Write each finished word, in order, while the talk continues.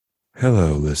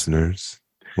Hello, listeners.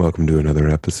 Welcome to another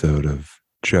episode of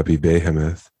Chubby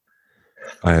Behemoth.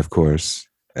 I, of course,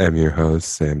 am your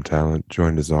host, Sam Talent,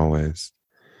 joined as always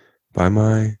by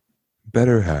my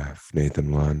better half,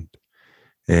 Nathan Lund,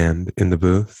 and in the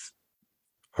booth,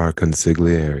 our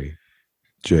consigliere,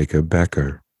 Jacob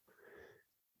Becker.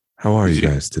 How are you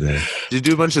guys today? Did you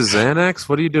do a bunch of Xanax?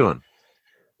 What are you doing?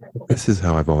 This is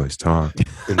how I've always talked.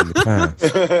 In the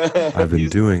past, I've been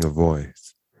doing a voice.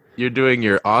 You're doing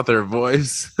your author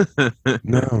voice.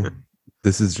 No,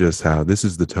 this is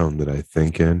the tone that I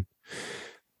think in.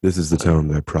 This is the tone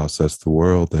that I process the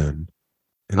world in.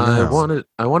 And I wanted to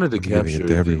I'm giving capture it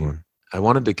to everyone. I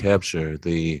wanted to capture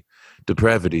the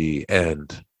depravity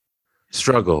and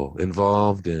struggle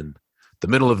involved in the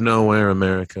middle of nowhere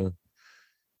America.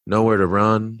 Nowhere to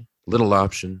run, little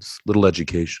options, little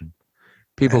education.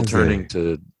 People turning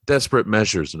to desperate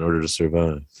measures in order to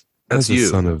survive. That's as you. a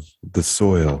son of the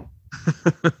soil,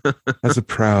 as a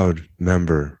proud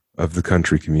member of the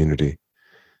country community,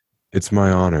 it's my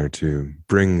honor to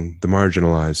bring the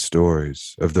marginalized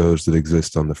stories of those that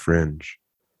exist on the fringe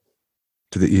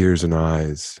to the ears and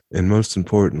eyes, and most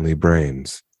importantly,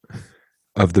 brains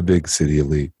of the big city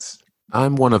elites.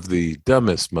 I'm one of the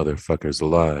dumbest motherfuckers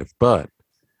alive, but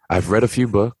I've read a few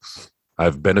books,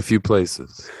 I've been a few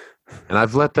places, and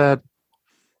I've let that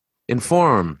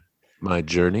inform my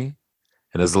journey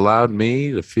and has allowed me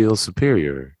to feel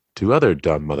superior to other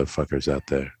dumb motherfuckers out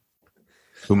there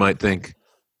who might think,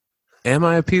 am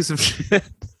I a piece of shit?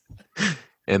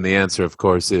 And the answer, of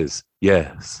course, is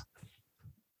yes.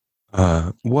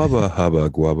 Wubba hubba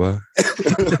guabba,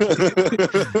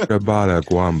 Rabada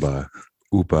guamba,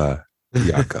 upa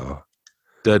yako.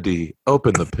 Duddy,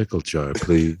 open the pickle jar,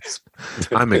 please.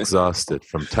 I'm exhausted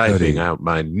from typing out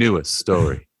my newest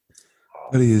story.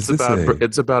 Buddy,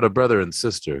 It's about a brother and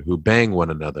sister who bang one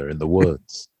another in the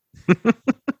woods.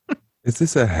 Is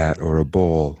this a hat or a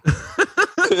bowl?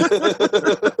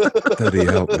 Duddy,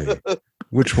 help me.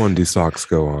 Which one do socks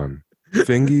go on?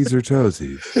 Fingies or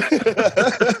toesies?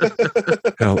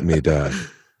 Help me, Dad.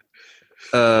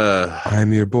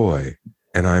 I'm your boy,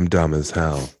 and I'm dumb as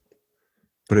hell.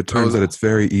 But it turns out it's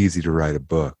very easy to write a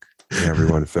book, and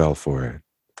everyone fell for it.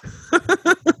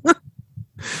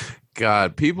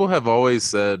 God, people have always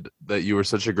said that you were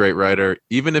such a great writer.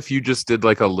 Even if you just did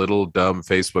like a little dumb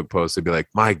Facebook post, they'd be like,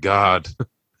 "My God,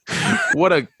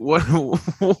 what an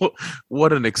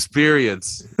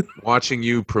experience watching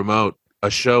you promote a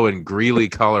show in Greeley,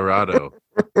 Colorado."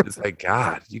 It's like,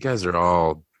 God, you guys are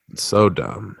all so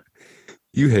dumb.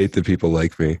 You hate the people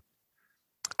like me.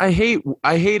 I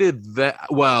hated that.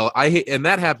 Well, and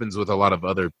that happens with a lot of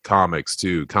other comics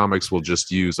too. Comics will just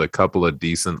use a couple of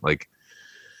decent like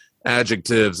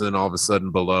adjectives, and all of a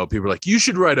sudden below people are like, you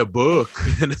should write a book.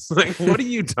 And it's like, what are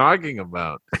you talking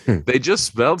about? They just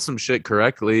spelled some shit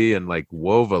correctly and like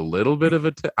wove a little bit of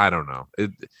I don't know.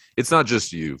 It's not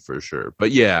just you for sure. But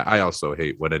yeah, I also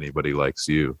hate when anybody likes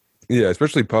you. Yeah,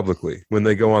 especially publicly. When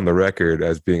they go on the record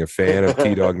as being a fan of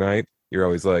T-Dog Night, you're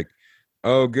always like,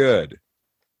 oh, good.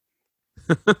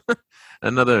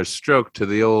 Another stroke to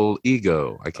the old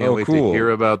ego. I can't wait to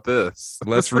hear about this.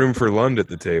 Less room for Lund at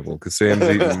the table because Sam's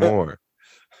eating more.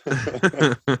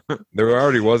 There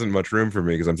already wasn't much room for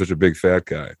me because I'm such a big fat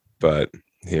guy. But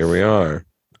here we are.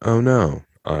 Oh no,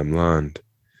 I'm Lund.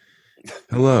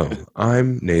 Hello,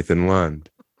 I'm Nathan Lund.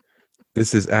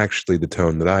 This is actually the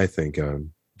tone that I think of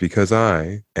because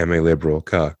I am a liberal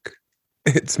cuck.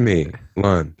 It's me,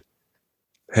 Lund.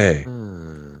 Hey.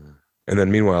 And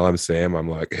then meanwhile, I'm Sam. I'm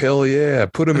like, hell yeah,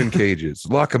 put them in cages,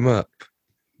 lock them up,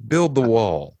 build the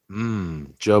wall.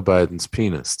 Joe Biden's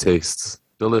penis tastes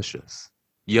delicious.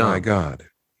 Yum. My God,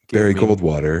 Barry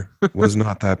Goldwater was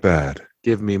not that bad.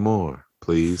 Give me more,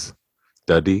 please,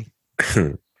 Duddy.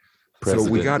 So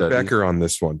we got Duddy. Becker on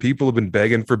this one. People have been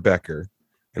begging for Becker,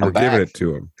 and we're giving it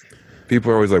to him.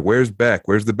 People are always like, where's Beck?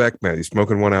 Where's the Beck man? He's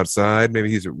smoking one outside. Maybe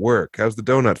he's at work. How's the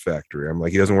donut factory? I'm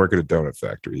like, he doesn't work at a donut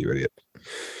factory, you idiot.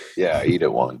 Yeah, I eat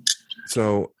at one.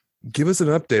 So give us an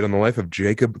update on the life of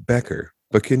Jacob Becker.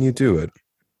 But can you do it?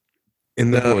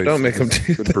 In the voice. Don't make him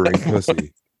do that.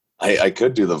 Pussy. I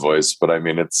could do the voice, but I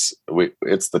mean, it's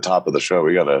the top of the show.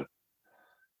 We got to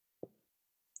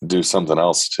do something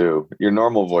else too. Your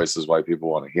normal voice is why people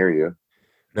want to hear you.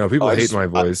 No, people hate my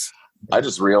voice. I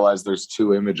just realized there's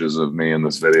 2 images of me in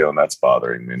this video, and that's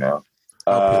bothering me now.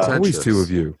 Always 2 of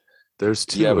you. There's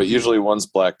 2. Yeah, but usually one's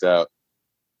blacked out.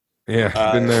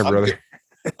 Yeah, been there, brother.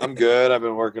 I'm good. I've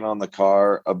been working on the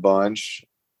car a bunch.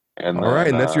 And all right,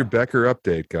 and that's your Becker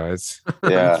update, guys.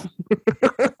 Yeah.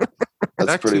 That's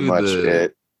Back pretty much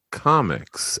it.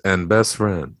 Comics and best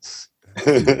friends.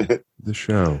 The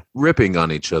show. Ripping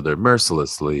on each other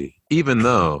mercilessly even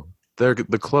though they're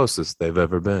the closest they've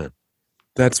ever been.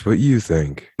 That's what you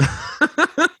think.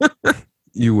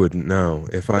 You wouldn't know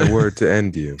if I were to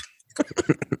end you.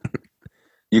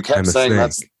 You kept I'm a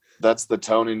saying snake. that's the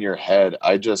tone in your head.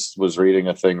 I just was reading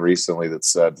a thing recently that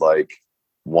said like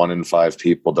 1 in 5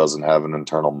 people doesn't have an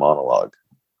internal monologue.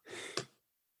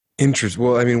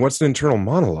 Well, I mean, what's an internal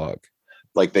monologue?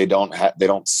 Like they don't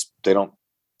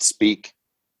speak.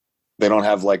 They don't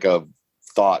have like a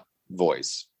thought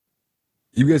voice.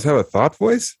 You guys have a thought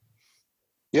voice?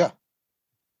 Yeah.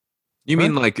 You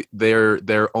mean like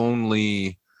their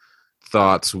only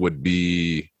thoughts would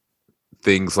be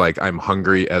things like I'm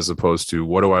hungry as opposed to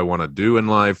what do I want to do in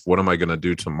life? What am I going to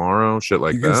do tomorrow? Shit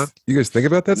like that. You guys think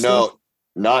about that stuff?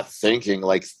 No, not thinking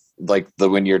like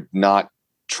when you're not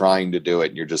trying to do it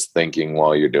and you're just thinking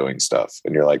while you're doing stuff.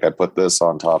 And you're like, I put this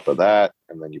on top of that.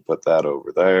 And then you put that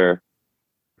over there.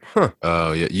 Huh.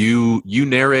 Oh, yeah. You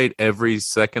narrate every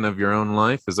second of your own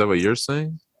life? Is that what you're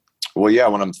saying? Well,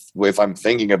 yeah, if I'm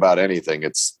thinking about anything,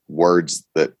 it's words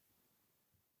that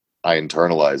I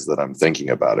internalize that I'm thinking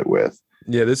about it with.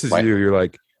 Yeah, this is you. You're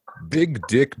like, Big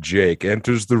Dick Jake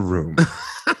enters the room.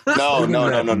 No,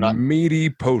 not meaty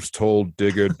post hole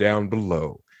digger down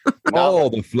below. All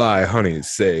the fly honeys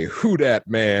say, "Who dat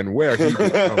man? Where he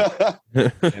come?"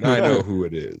 And I know who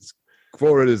it is,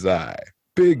 for it is I,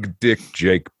 Big Dick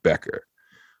Jake Becker.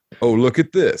 Oh, look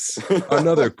at this.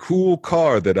 Another cool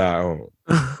car that I own.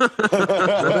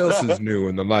 What else is new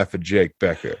in the life of Jake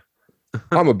Becker?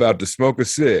 I'm about to smoke a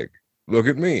cig. Look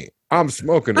at me. I'm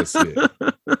smoking a cig.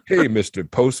 Hey, Mr.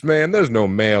 Postman, there's no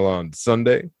mail on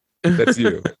Sunday. That's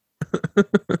you.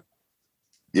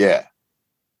 Yeah.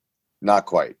 Not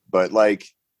quite. But like,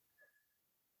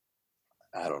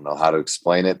 I don't know how to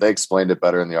explain it. They explained it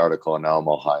better in the article, and now I'm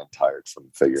all high and tired from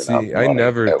figuring out. See, I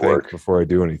never think work before I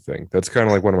do anything. That's kind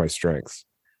of like one of my strengths.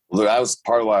 Well, that was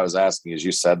part of why I was asking. Is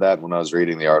you said that when I was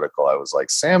reading the article, I was like,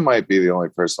 Sam might be the only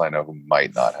person I know who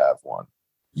might not have one.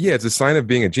 Yeah, it's a sign of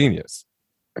being a genius.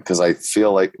 Because I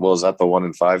feel like, well, is that the 1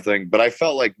 in 5 thing? But I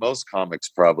felt like most comics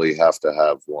probably have to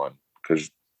have one because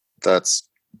that's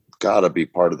got to be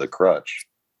part of the crutch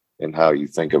in how you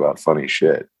think about funny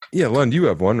shit. Yeah, Lund, you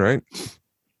have one, right?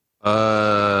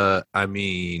 I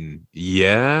mean,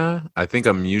 yeah. I think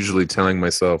I'm usually telling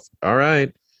myself, all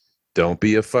right, don't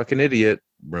be a fucking idiot.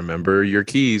 Remember your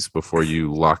keys before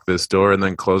you lock this door and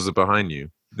then close it behind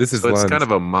you. This is So it's Lund. kind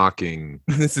of a mocking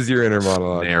This is your inner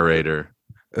monologue. narrator.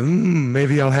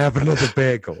 Maybe I'll have another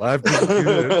bagel. I've been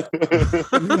good.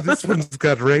 This one's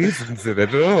got raisins in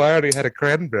it. Oh, I already had a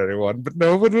cranberry one, but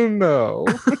no one will know.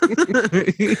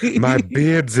 My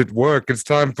beard's at work. It's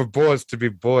time for boys to be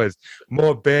boys.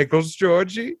 More bagels,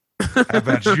 Georgie? How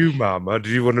about you, Mama? Do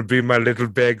you want to be my little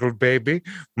bagel baby?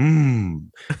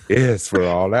 Yes, we're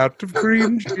all out of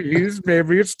cream cheese.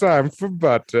 Maybe it's time for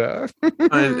butter.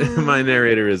 my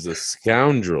narrator is a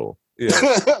scoundrel.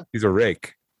 Yeah, he's a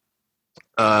rake.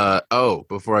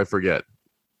 Before I forget,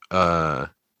 at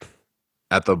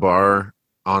the bar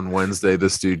on Wednesday,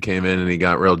 this dude came in and he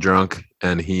got real drunk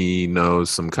and he knows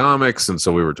some comics. And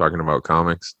so we were talking about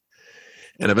comics.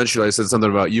 And eventually I said something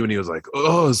about you and he was like,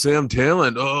 oh, Sam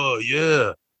Talent. Oh,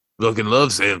 yeah. Fucking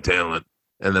love Sam Talent.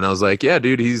 And then I was like, yeah,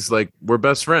 dude, he's like, we're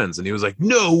best friends. And he was like,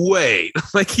 no way.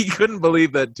 Like he couldn't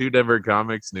believe that two Denver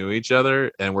comics knew each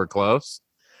other and were close.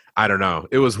 I don't know.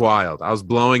 It was wild. I was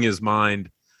blowing his mind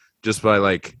just by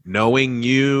like knowing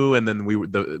you. And then we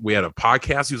had a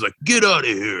podcast. He was like, get out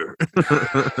of here.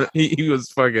 he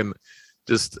was fucking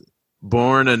just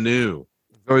born anew.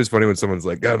 It's always funny when someone's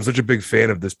like, God, I'm such a big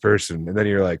fan of this person. And then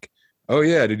you're like, oh,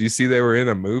 yeah, did you see they were in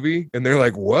a movie? And they're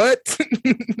like, what?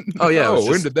 Oh, yeah. Oh,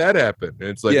 when did that happen? And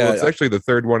it's like, well, it's actually the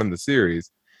third one in the series.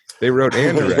 They wrote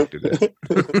and directed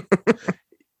it.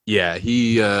 Yeah,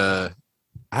 he, I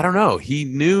don't know. He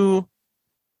knew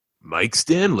Mike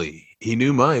Stanley. He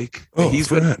knew Mike. Oh,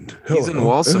 he's in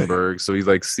Walsenburg. So he's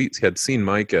like, had seen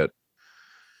Mike at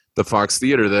the Fox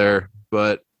Theater there.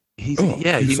 But he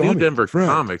knew Denver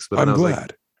comics. But I'm then I was glad.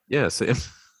 like, yeah, Sam.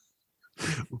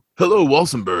 Hello,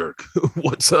 Walsenburg.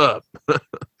 What's up? Hey,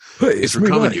 Thanks for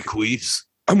coming, Mike. you queefs.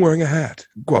 I'm wearing a hat.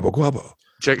 Guabo, guabo.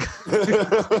 Check.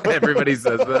 Everybody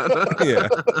says that. Yeah.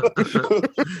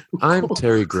 I'm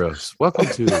Terry Gross. Welcome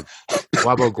to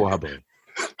Guabo Guabo.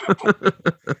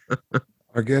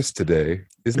 Our guest today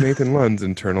is Nathan Lund's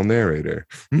internal narrator.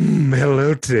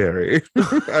 Hello, Terry.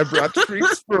 I brought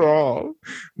treats for all.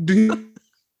 Do you...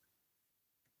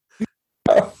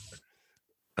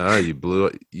 Oh, you blew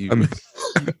it.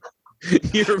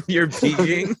 You're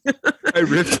peeking. I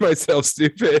ripped myself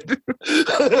stupid.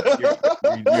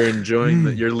 You're enjoying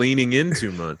that. You're leaning in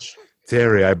too much.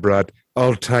 Terry, I brought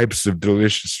All types of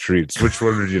delicious treats. Which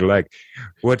one would you like?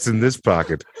 What's in this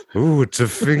pocket? Ooh, it's a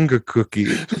finger cookie.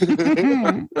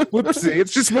 Whoopsie,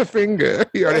 it's just my finger.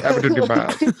 You already have it in your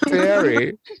mouth.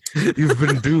 Terry, you've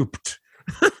been duped.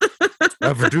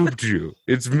 I've duped you.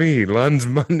 It's me, Lund's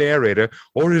narrator,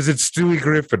 or is it Stewie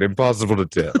Griffin? Impossible to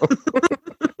tell.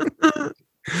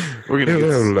 We're gonna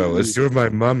Hello, get Lois. You're my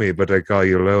mummy, but I call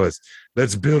you Lois.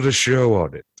 Let's build a show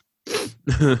on it.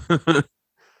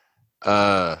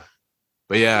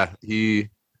 But yeah, he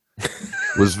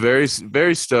was very,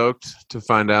 very stoked to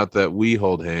find out that we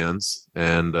hold hands,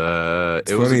 and It's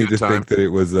it was a funny good to time. think that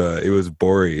it was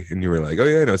Bori, and you were like, "Oh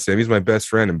yeah, no, Sammy's my best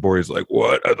friend," and Bori's like,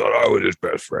 "What? I thought I was his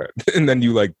best friend." And then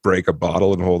you like break a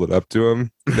bottle and hold it up to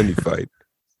him, and then you fight.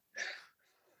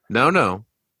 No.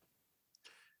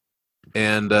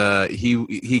 And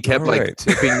he kept All like right.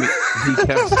 tipping me. He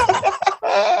kept.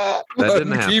 That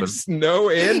didn't happen. Keeps no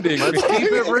ending. Let's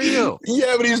keep it real.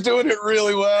 Yeah, but he's doing it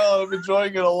really well. I'm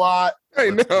enjoying it a lot. I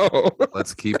know.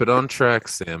 Let's keep it on track,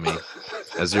 Sammy.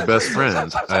 As your best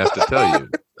friend, I have to tell you,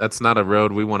 that's not a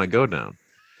road we want to go down.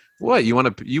 What you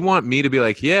want me to be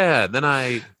like? Yeah. Then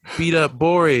I beat up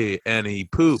Bori and he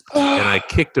pooped, and I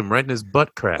kicked him right in his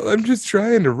butt crack. I'm just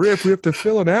trying to rip. We have to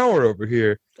fill an hour over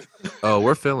here. Oh,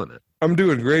 we're feeling it. I'm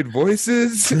doing great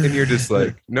voices, and you're just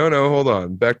like, no, hold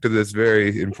on. Back to this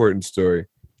very important story.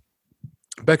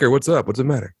 Becker, what's up? What's the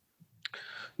matter?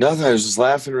 Nothing. I was just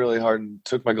laughing really hard and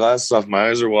took my glasses off. My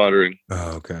eyes are watering.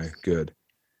 Oh, okay, good.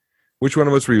 Which one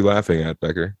of us were you laughing at,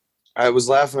 Becker? I was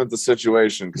laughing at the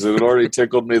situation because it had already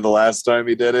tickled me the last time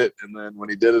he did it, and then when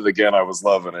he did it again, I was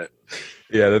loving it.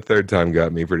 Yeah, the third time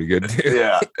got me pretty good too.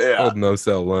 Yeah. Old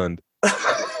no-sell Lund.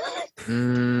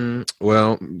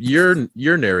 Well, your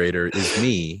narrator is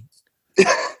me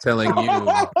telling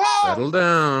you, settle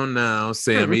down now,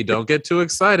 Sammy. Don't get too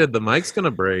excited. The mic's gonna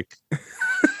break.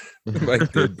 The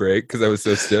mic did break because I was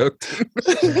so stoked.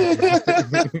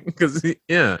 Because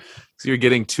you're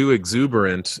getting too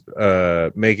exuberant,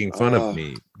 making fun of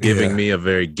me, giving me a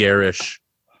very garish,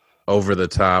 over the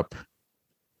top,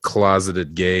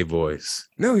 closeted gay voice.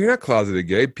 No, you're not closeted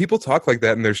gay. People talk like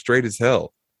that and they're straight as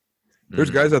hell. There's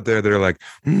guys out there that are like,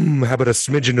 how about a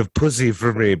smidgen of pussy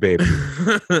for me, baby?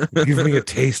 Give me a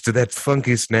taste of that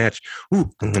funky snatch.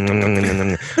 Ooh, I'm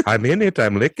in it.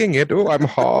 I'm licking it. Oh, I'm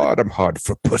hard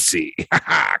for pussy.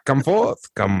 Come forth.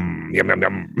 Come. Yum, yum,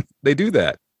 yum. They do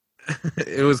that.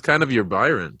 It was kind of your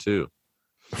Byron, too.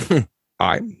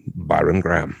 I'm Byron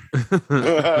Graham.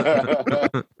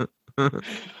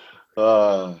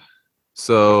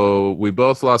 So we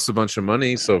both lost a bunch of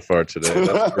money so far today.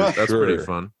 That's pretty Sure.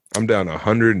 fun. I'm down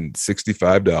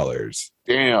 $165.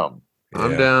 Damn.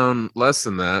 I'm Yeah. down less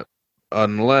than that,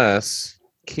 unless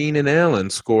Keenan Allen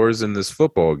scores in this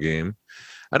football game.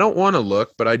 I don't want to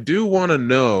look, but I do want to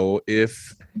know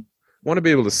want to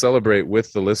be able to celebrate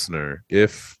with the listener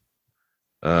if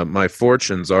my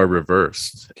fortunes are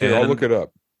reversed. Here, I'll And look it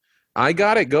up. I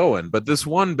got it going, but this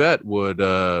one bet would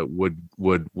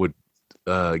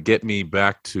get me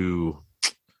back out of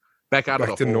Back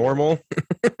the to hole. normal.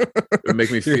 It would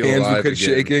make me Your feel hands alive would quit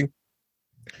again. shaking.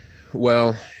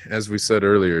 Well, as we said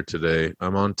earlier today,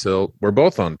 I'm on tilt. We're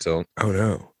both on tilt. Oh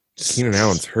no, Keenan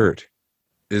Allen's hurt.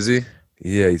 Is he?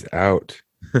 Yeah, he's out.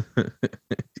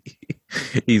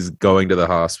 He's going to the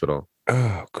hospital.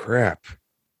 Oh crap.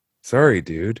 Sorry,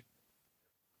 dude.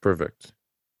 Perfect.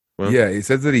 Well, Yeah, he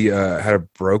says that he had a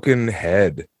broken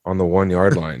head on the 1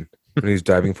 yard line when he's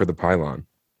diving for the pylon.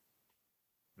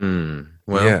 Well,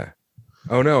 Yeah.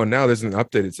 Oh no, and now there's an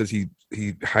update. It says he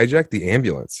hijacked the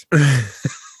ambulance.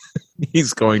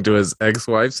 he's going to his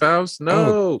ex-wife's house.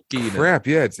 No, Keenan. Crap,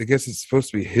 yeah. I guess it's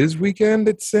supposed to be his weekend,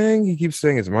 it's saying. He keeps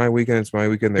saying it's my weekend,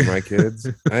 they're my kids.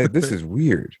 This is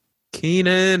weird.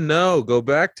 Keenan, no, go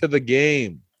back to the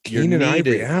game. You're Keenan Ivory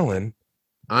needed. Allen.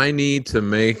 I need to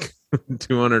make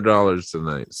 $200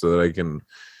 tonight so that I can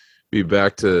be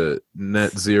back to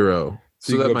net zero.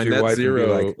 So you that go up my to your net wife and be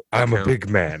zero. like, I'm a account- big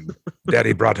man.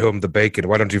 Daddy brought home the bacon.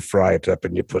 Why don't you fry it up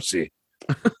in your pussy?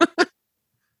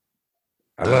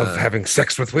 I love having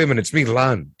sex with women. It's me,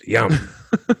 Lund. Yum.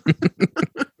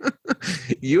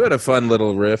 You had a fun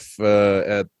little riff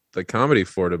at the Comedy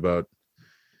Fort about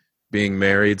being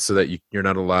married so that you're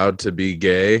not allowed to be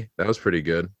gay. That was pretty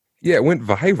good. Yeah, it went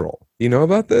viral. You know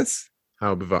about this?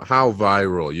 How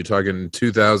viral? You talking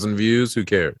 2,000 views? Who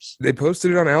cares? They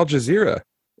posted it on Al Jazeera.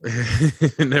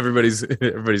 And everybody's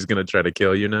gonna try to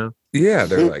kill you now. Yeah,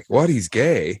 they're like, what? He's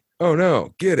gay? Oh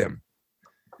no, get him.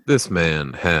 This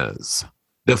man has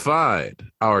defied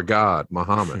our God,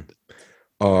 Muhammad.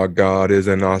 Our God is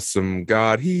an awesome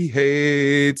God. He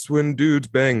hates when dudes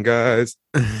bang guys.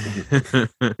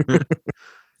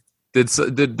 Did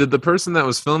the person that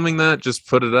was filming that just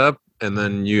put it up, and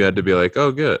then you had to be like,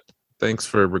 "Oh, good, thanks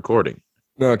for recording."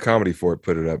 No, Comedy Fort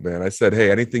put it up, man. I said,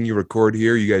 hey, anything you record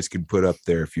here, you guys can put up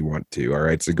there if you want to. All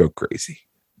right, so go crazy.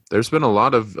 There's been a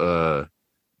lot of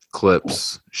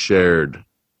clips shared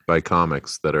by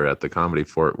comics that are at the Comedy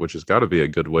Fort, which has got to be a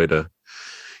good way to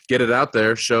get it out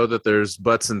there. Show that there's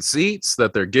butts and seats,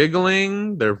 that they're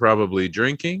giggling, they're probably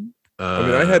drinking. I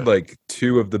mean, I had like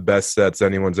 2 of the best sets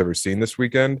anyone's ever seen this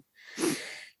weekend.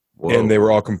 Whoa. And they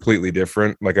were all completely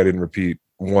different. Like I didn't repeat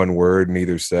one word in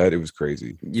either set. It was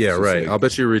crazy. Yeah, It's just right. like- I'll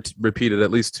bet you repeated at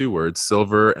least 2 words: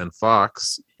 Silver and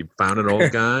Fox. You found an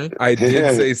old guy. I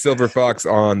did say Silver Fox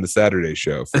on the Saturday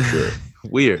show for sure.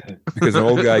 Weird. Because an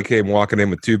old guy came walking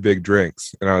in with 2 big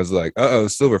drinks. And I was like, uh-oh,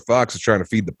 Silver Fox is trying to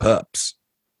feed the pups.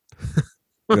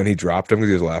 And then he dropped him because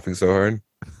he was laughing so hard.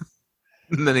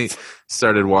 And then he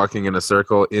started walking in a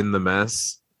circle in the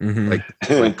mess, Mhm.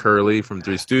 like Curly from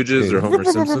Three Stooges or Homer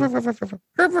Simpson.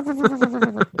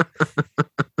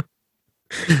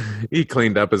 He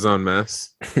cleaned up his own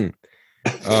mess.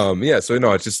 Yeah, so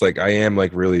no, it's just like I am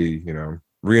like really,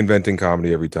 reinventing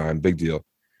comedy every time. Big deal.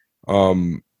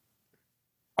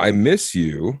 I miss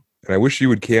you, and I wish you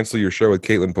would cancel your show with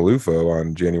Caitlin Palufo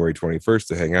on January 21st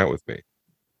to hang out with me.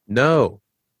 No.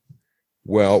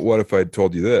 Well, what if I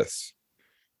told you this?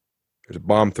 There's a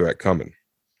bomb threat coming.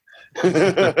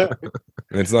 And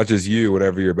it's not just you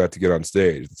whenever you're about to get on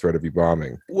stage, the threat of you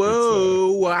bombing.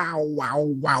 Whoa!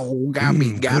 Wow! Got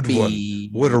me! Good one.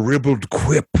 What a ribald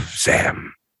quip,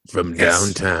 Sam. From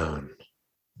Yes. downtown.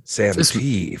 Sam This-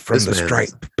 T from this the man's-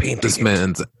 Stripe painting. This it.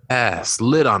 man's ass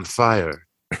lit on fire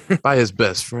by his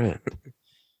best friend.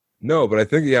 No, but I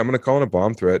think, I'm going to call in a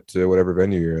bomb threat to whatever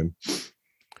venue you're in.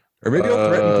 Or maybe I'll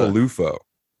threaten Palufo.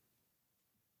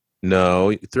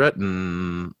 No,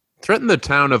 threaten the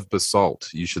town of Basalt.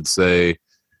 You should say,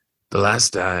 the last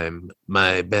time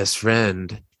my best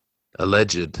friend,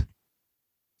 alleged,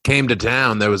 came to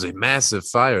town, there was a massive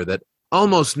fire that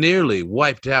almost nearly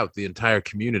wiped out the entire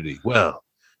community. Well,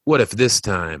 what if this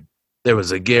time there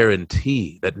was a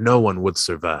guarantee that no one would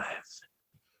survive?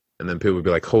 And then people would be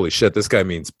like, holy shit, this guy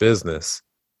means business.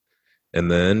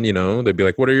 And then, they'd be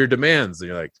like, what are your demands? And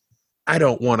you're like, I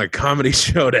don't want a comedy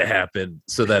show to happen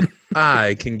so that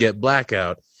I can get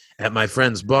blackout at my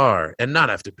friend's bar and not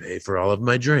have to pay for all of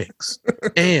my drinks.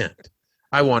 And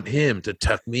I want him to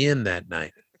tuck me in that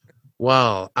night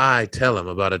while I tell him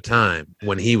about a time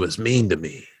when he was mean to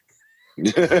me.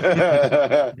 That's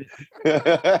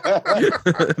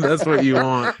what you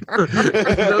want.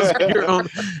 Those are your own.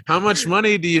 How much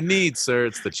money do you need, sir?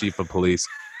 It's the chief of police.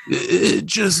 We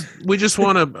just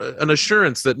want an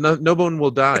assurance that no one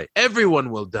will die.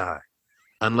 Everyone will die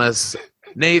unless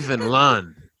Nathan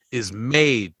Lund is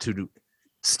made to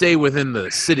stay within the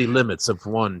city limits of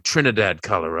one Trinidad,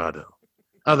 Colorado.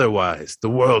 Otherwise, the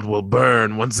world will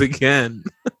burn once again.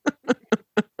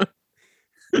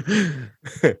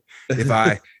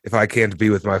 If I can't be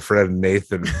with my friend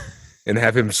Nathan and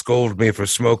have him scold me for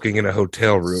smoking in a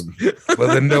hotel room, well,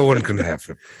 then no one can have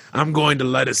him. I'm going to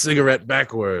light a cigarette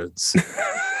backwards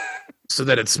so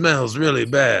that it smells really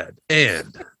bad.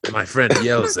 And my friend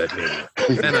yells at me.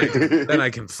 Then I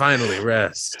can finally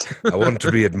rest. I want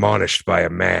to be admonished by a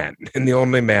man, and the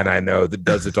only man I know that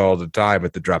does it all the time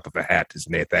at the drop of a hat is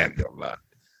Nathaniel Lund.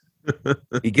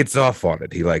 He gets off on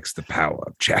it. He likes the power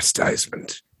of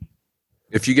chastisement.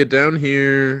 If you get down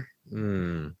here,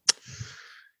 if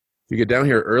you get down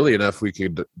here early enough, we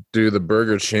could do the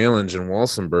burger challenge in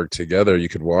Walsenburg together. You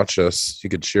could watch us. You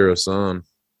could cheer us on.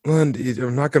 Lund,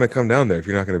 I'm not going to come down there if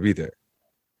you're not going to be there.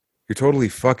 You're totally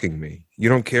fucking me. You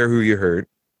don't care who you hurt.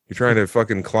 You're trying to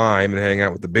fucking climb and hang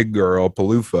out with the big girl,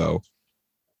 Palufo.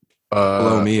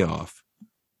 Blow me off.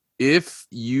 If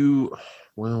you,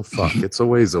 well, fuck, it's a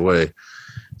ways away.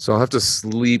 So I'll have to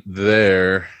sleep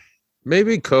there.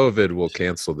 Maybe COVID will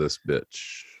cancel this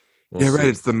bitch. We'll Yeah, right. see.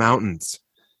 It's the mountains.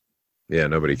 Yeah,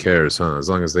 nobody cares, huh? As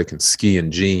long as they can ski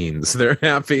in jeans, they're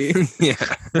happy. Yeah.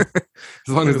 As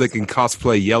long as they can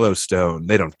cosplay Yellowstone,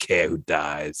 they don't care who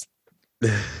dies.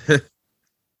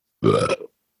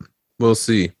 We'll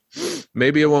see.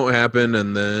 Maybe it won't happen,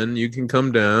 and then you can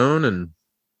come down and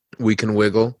we can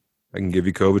wiggle. I can give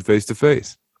you COVID face to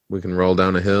face. We can roll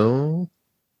down a hill.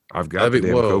 I've got the That'd be-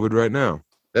 damn whoa. COVID right now.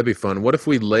 That'd be fun. What if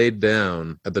we laid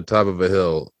down at the top of a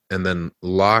hill and then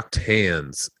locked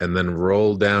hands and then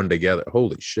rolled down together?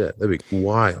 Holy shit, that'd be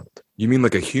wild. You mean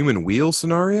like a human wheel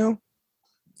scenario?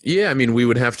 Yeah, I mean, we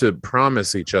would have to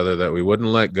promise each other that we wouldn't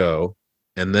let go,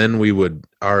 and then we would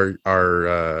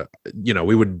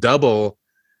we would double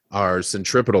our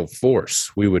centripetal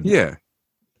force. We would Yeah.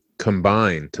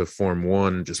 combine to form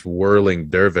one just whirling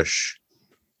dervish.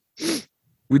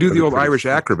 We do That'd the be old pretty Irish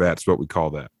sweet. acrobats, what we call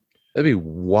that. That'd be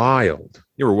wild.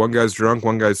 You know, where one guy's drunk,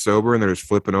 one guy's sober, and they're just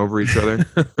flipping over each other.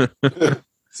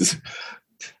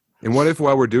 And what if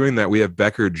while we're doing that, we have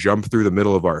Becker jump through the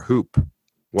middle of our hoop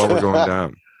while we're going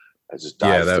down? I just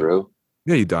dive through.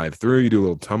 Yeah, you dive through, you do a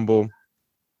little tumble.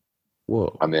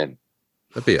 Whoa. I'm in.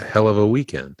 That'd be a hell of a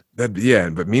weekend. But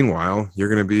meanwhile, you're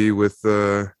going to be with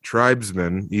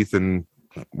tribesman Ethan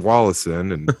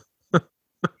Wallison and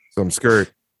some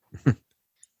skirt.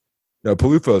 No,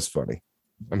 Paluffo's funny.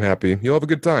 I'm happy. You'll have a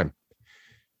good time.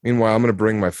 Meanwhile, I'm going to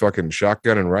bring my fucking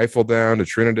shotgun and rifle down to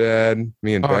Trinidad.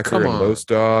 Me and Becker come and on. Los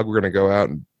Dog. We're going to go out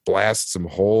and blast some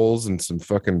holes in some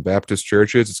fucking Baptist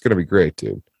churches. It's going to be great,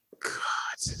 dude. God.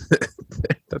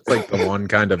 That's like the one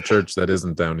kind of church that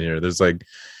isn't down here. There's like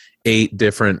eight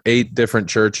different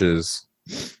churches,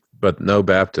 but no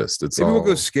Baptist. It's Maybe all we'll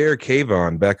go scare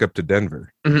Kayvon back up to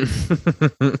Denver.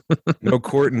 No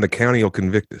court in the county will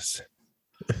convict us.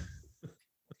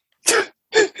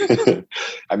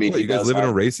 I mean, What, you guys live in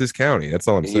a racist county. That's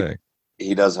all I'm saying.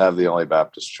 He does have the only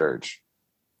Baptist church.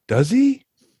 Does he?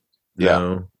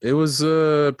 No, it was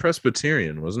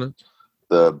Presbyterian, wasn't it?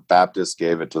 The Baptist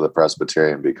gave it to the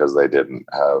Presbyterian because they didn't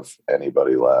have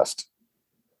anybody left.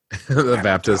 The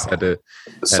Baptist had to.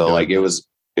 So to- like it was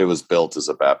built as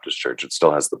a Baptist church. It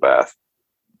still has the bath.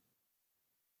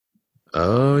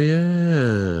 Oh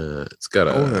yeah, it's got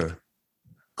a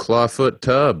clawfoot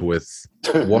tub with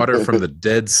water from the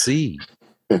Dead Sea.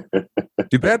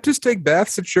 Do Baptists take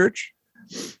baths at church?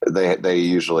 They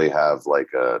usually have like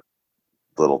a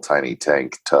little tiny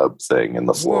tank tub thing in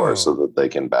the floor Whoa. so that they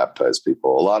can baptize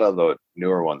people. A lot of the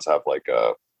newer ones have like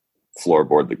a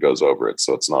floorboard that goes over it,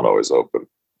 so it's not always open.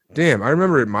 Damn, I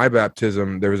remember at my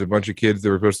baptism, there was a bunch of kids that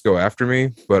were supposed to go after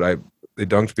me, but they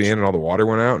dunked me in and all the water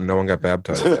went out and no one got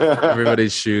baptized.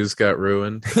 Everybody's shoes got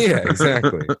ruined. Yeah,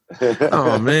 exactly.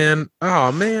 Oh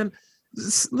man.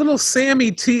 This little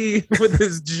Sammy T with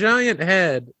his giant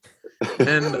head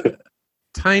and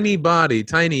tiny body,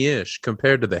 tiny-ish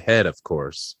compared to the head, of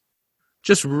course.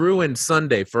 Just ruined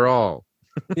Sunday for all.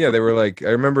 Yeah, they were like,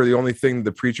 I remember the only thing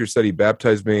the preacher said, he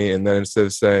baptized me, and then instead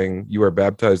of saying, "You are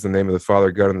baptized in the name of the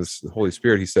Father, God, and the Holy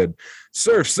Spirit," he said,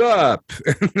 "Surf's up!"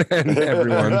 And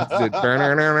everyone did.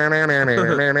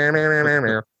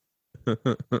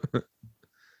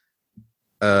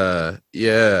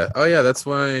 Yeah. Oh yeah, that's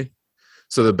why.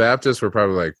 So the Baptists were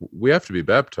probably like, we have to be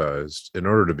baptized in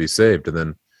order to be saved. And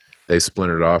then they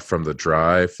splintered off from the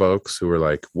dry folks who were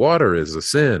like, water is a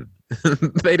sin.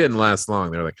 They didn't last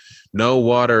long. They were like, no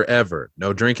water ever.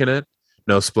 No drinking it.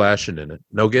 No splashing in it.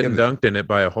 No getting dunked in it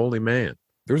by a holy man.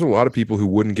 There was a lot of people who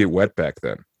wouldn't get wet back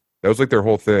then. That was like their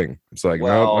whole thing. It's like,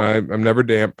 no, I'm never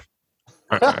damp.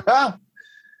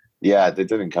 Yeah, they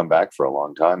didn't come back for a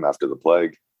long time after the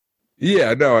plague.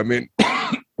 Yeah, no, I mean,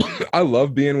 I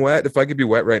love being wet. If I could be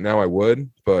wet right now, I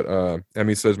would. But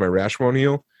Emmy says my rash won't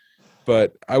heal.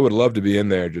 But I would love to be in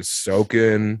there just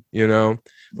soaking, you know.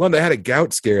 Well, I had a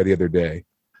gout scare the other day.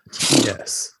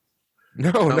 Yes.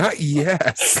 No, not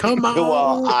yes. Come on.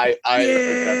 Well, I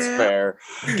think that's fair.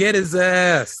 Get his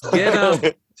ass. Get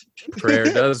him. Prayer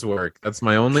does work. That's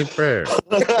my only prayer.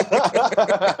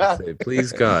 Say,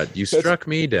 please, God, you struck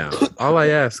me down. All I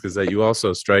ask is that you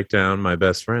also strike down my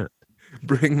best friend.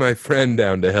 Bring my friend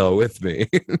down to hell with me.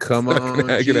 Come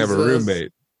on, I can have a Jesus.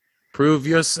 roommate. Prove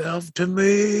yourself to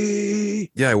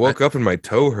me. Yeah, I woke up and my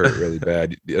toe hurt really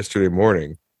bad yesterday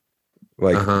morning.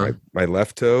 Like my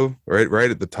left toe,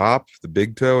 right at the top, the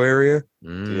big toe area.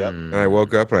 Yep. And I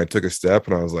woke up and I took a step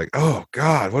and I was like, "Oh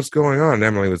God, what's going on?" And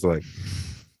Emily was like,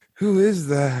 "Who is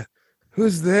that?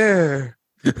 Who's there?"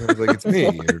 And I was like, "It's me,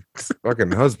 your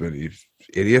fucking husband, you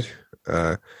idiot."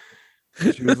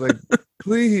 She was like,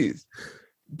 please,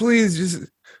 just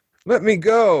let me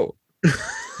go.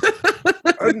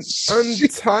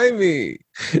 Untie me.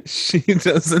 She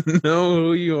doesn't know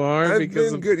who you are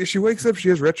because good. She wakes up, she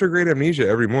has retrograde amnesia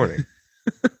every morning.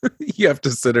 You have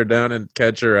to sit her down and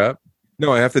catch her up.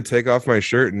 No, I have to take off my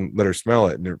shirt and let her smell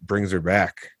it, and it brings her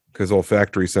back because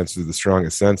olfactory senses are the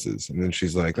strongest senses. And then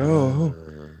she's like, oh,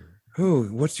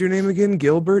 what's your name again?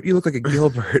 Gilbert? You look like a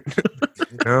Gilbert.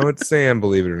 No, it's Sam,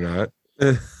 believe it or not.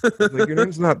 Like, your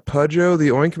name's not Pudjo, the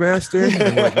Oink Master?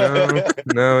 And I'm like,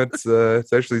 no,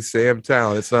 it's actually Sam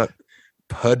Talon. It's not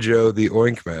Pudjo, the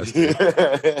Oink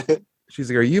Master. She's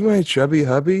like, are you my chubby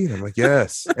hubby? And I'm like,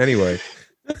 yes. Anyway,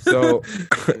 so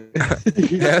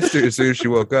I asked her as soon as she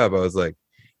woke up, I was like,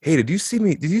 hey, did you see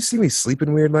me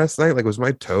sleeping weird last night? Like, was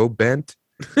my toe bent?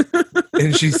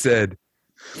 And she said,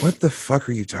 what the fuck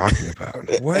are you talking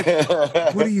about?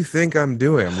 What do you think I'm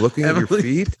doing? I'm looking at your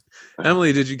feet?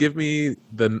 Emily, did you give me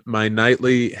my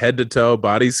nightly head to toe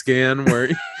body scan where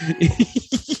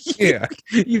Yeah.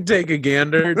 you take a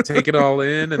gander, take it all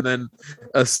in, and then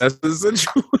assess the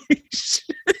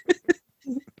situation?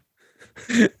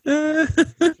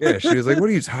 Yeah, she was like, "What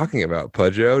are you talking about,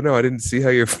 Pudjo? No, I didn't see how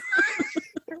your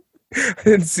I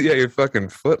didn't see how your fucking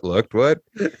foot looked. What?"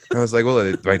 I was like,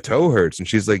 "Well, my toe hurts." And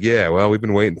she's like, "Yeah, well, we've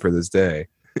been waiting for this day.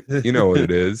 You know what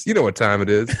it is. You know what time it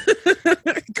is."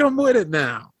 Come with it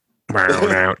now.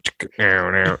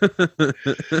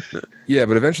 Yeah,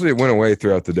 but eventually it went away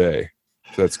throughout the day.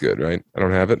 So that's good, right? I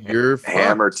don't have it. You're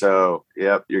Hammer toe.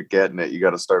 Yep, you're getting it. You got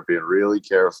to start being really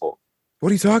careful. What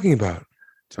are you talking about?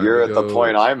 You're at the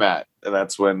point I'm at, and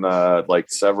that's when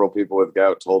like several people with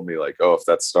gout told me, like, oh, if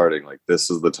that's starting, like, this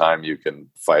is the time you can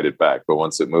fight it back. But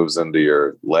once it moves into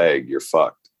your leg, you're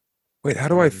fucked. Wait, how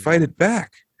do I fight it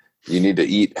back? You need to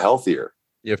eat healthier.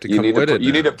 You have to come with it.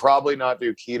 You need to probably not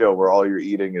do keto where all you're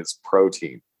eating is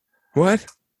protein. What?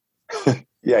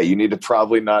 Yeah, you need to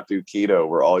probably not do keto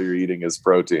where all you're eating is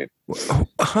protein.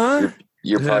 Huh?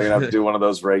 You're probably gonna have to do one of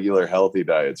those regular healthy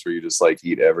diets where you just like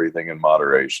eat everything in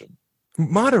moderation.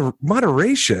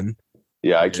 Moderation?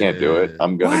 Yeah, I can't do it.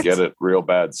 I'm gonna What? get it real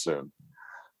bad soon.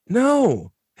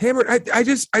 No. Hammer. I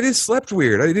just slept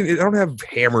weird. I don't have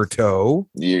hammer toe.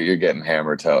 You're getting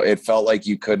hammer toe. It felt like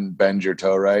you couldn't bend your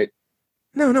toe right.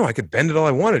 No, I could bend it all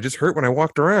I wanted. It just hurt when I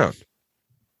walked around.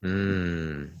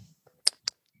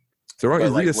 So why don't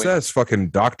you But, like, reassess, fucking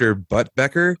Dr.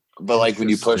 Buttbecker? But like when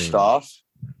you pushed Interesting. off,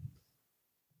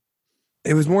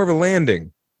 It was more of a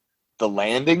landing. the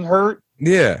landing hurt.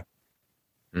 Yeah.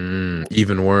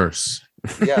 Even worse.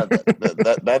 Yeah,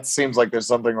 that seems like there's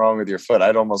something wrong with your foot.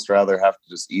 I'd almost rather have to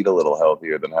just eat a little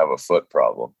healthier than have a foot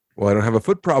problem. Well, I don't have a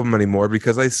foot problem anymore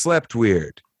because I slept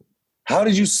weird. How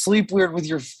did you sleep weird with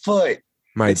your foot?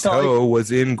 My It's not toe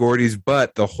was in Gordy's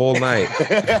butt the whole night.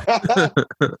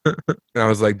 And I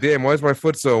was like, damn, why is my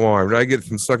foot so warm? Did I get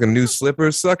some sucking new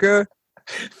slippers, sucker?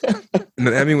 And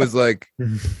then Emmy was like,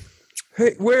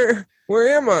 hey, where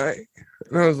am I?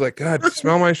 And I was like, God,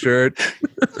 smell my shirt.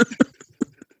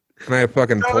 And I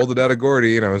fucking pulled it out of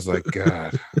Gordy, and I was like,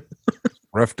 God,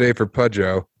 rough day for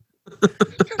Pudjo.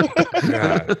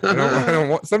 God, I don't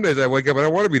want, some days I wake up, I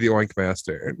don't want to be the Oink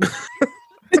Master.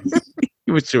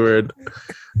 You wish you were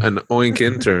an oink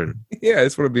intern. Yeah, I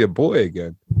just want to be a boy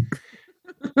again.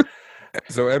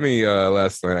 So Emmy,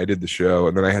 last night I did the show,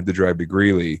 and then I had to drive to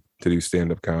Greeley to do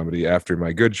stand-up comedy after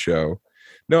my good show.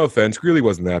 No offense, Greeley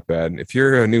wasn't that bad. If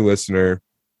you're a new listener,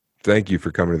 thank you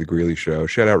for coming to the Greeley show.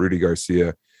 Shout out Rudy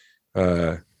Garcia.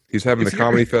 He's having the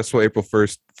comedy festival April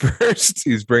 1st.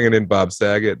 He's bringing in Bob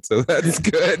Saget, so that's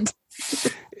good.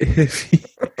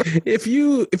 If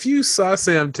you saw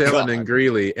Sam Taylor in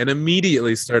Greeley and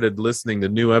immediately started listening to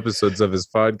new episodes of his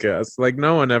podcast, like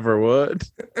no one ever would.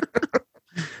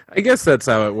 I guess that's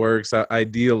how it works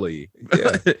ideally.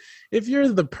 Yeah. If you're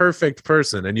the perfect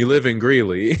person and you live in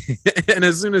Greeley, and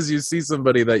as soon as you see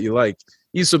somebody that you like,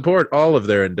 you support all of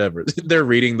their endeavors. They're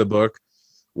reading the book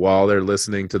while they're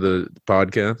listening to the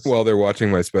podcast. While they're watching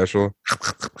my special.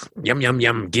 Yum yum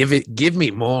yum. Give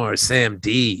me more, Sam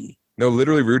D. No,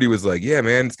 literally Rudy was like, yeah,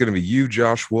 man, it's going to be you,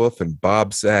 Josh Wolf, and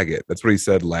Bob Saget. That's what he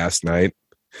said last night.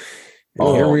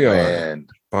 And here we are.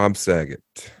 Bob Saget.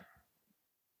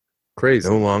 Crazy.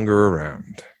 No longer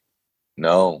around.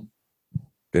 No,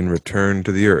 Been returned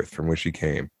to the earth from which he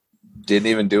came. didn't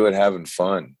even do it having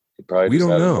fun. He probably We just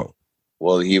don't had know.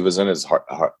 Well, he was in his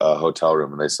hotel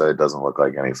room, and they said it doesn't look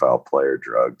like any foul play or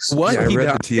drugs. What? Yeah, I He read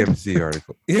died? the TMZ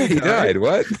article. Yeah, he He died? died.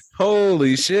 What?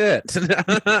 Holy shit.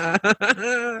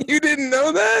 You didn't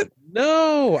know that?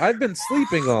 No, I've been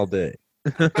sleeping all day.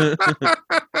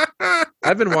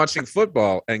 I've been watching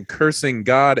football and cursing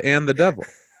God and the devil.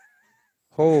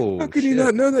 Holy How could you shit.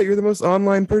 not know that? You're the most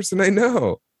online person I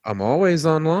know. I'm always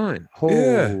online.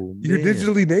 Yeah, Oh, you're man.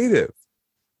 digitally native.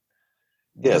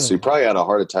 Yeah, so he probably had a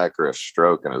heart attack or a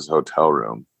stroke in his hotel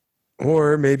room.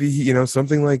 Or maybe,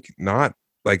 something like not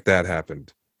like that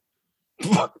happened. He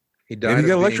Maybe died he got of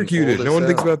being electrocuted. old No as one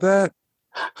thinks hell. about that.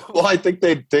 Well, I think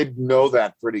they'd know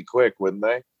that pretty quick, wouldn't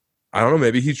they? I don't know.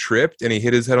 Maybe he tripped and he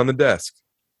hit his head on the desk.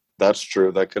 That's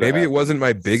true. That could. Maybe it wasn't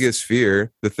my biggest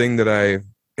fear. The thing that I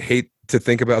hate to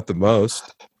think about the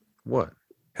most. What?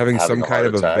 Having Having some a kind heart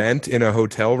of attack. event in a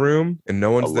hotel room and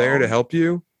no one's there to Alone. help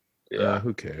you. Yeah.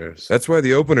 Who cares? That's why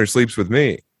the opener sleeps with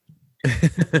me.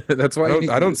 That's why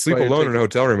I don't sleep alone in a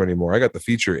hotel room anymore. I got the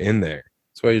feature in there.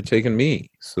 That's why you're taking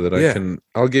me so that Yeah.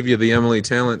 I'll give you the Emily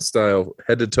Talent style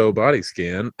head to toe body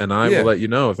scan, and I Yeah. will let you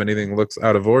know if anything looks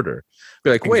out of order.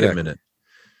 Be like, wait a Exactly. minute.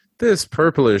 This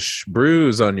purplish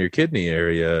bruise on your kidney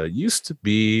area used to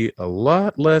be a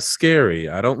lot less scary.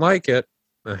 I don't like it.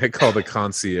 I call the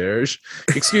concierge.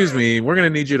 Excuse me, we're gonna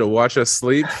need you to watch us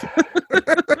sleep.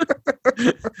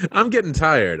 I'm getting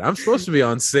tired. I'm supposed to be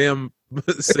on Sam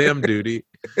duty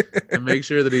and make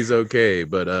sure that he's okay,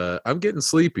 but I'm getting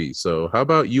sleepy. So how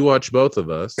about you watch both of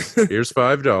us? Here's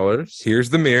 $5. Here's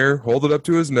the mirror. Hold it up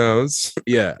to his nose.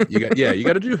 Yeah, you got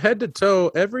to do head to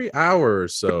toe every hour or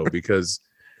so, because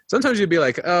sometimes you'd be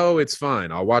like, oh, it's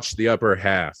fine, I'll watch the upper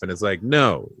half, and it's like,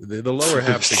 no, the lower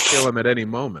half could kill him at any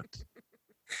moment.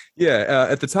 Yeah,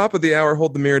 at the top of the hour,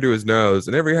 hold the mirror to his nose,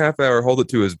 and every half hour, hold it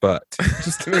to his butt,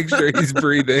 just to make sure he's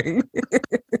breathing.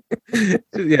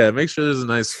 Yeah, make sure there's a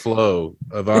nice flow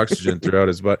of oxygen throughout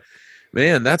his butt.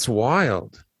 Man, that's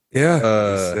wild. Yeah,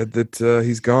 he said that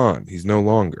he's gone. He's no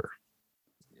longer.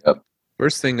 Yep.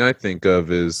 First thing I think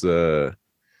of is can't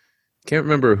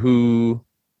remember who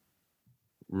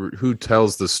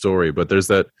tells the story, but there's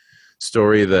that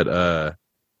story that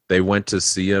they went to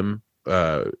see him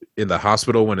in the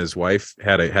hospital when his wife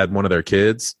had one of their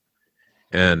kids,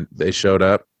 and they showed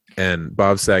up, and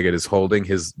Bob Saget is holding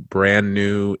his brand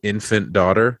new infant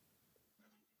daughter,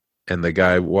 and the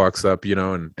guy walks up,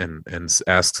 and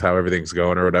asks how everything's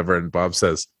going or whatever, and Bob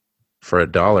says, "For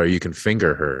 $1, you can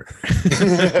finger her."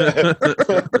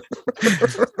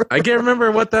 I can't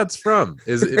remember what that's from.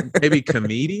 Is it maybe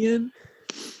Comedian?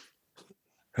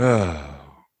 Oh,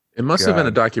 it must have been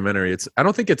a God. documentary. I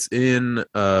don't think it's in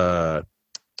the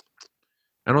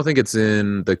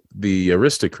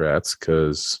Aristocrats,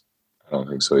 because I don't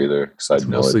think so either. 'Cause I'd it's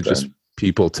know mostly it just then.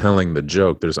 people telling the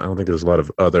joke. I don't think there's a lot of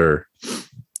other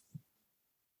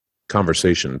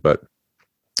conversation, but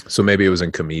so maybe it was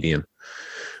in Comedian.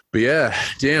 But yeah,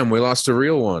 damn, we lost a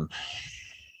real one.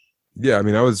 Yeah, I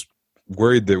mean, I was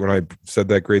worried that when I said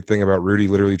that great thing about Rudy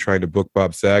literally trying to book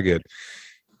Bob Saget,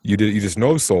 you just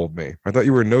no-sold me. I thought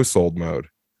you were in no-sold mode.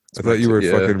 I thought you were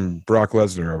Yeah. fucking Brock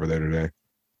Lesnar over there today.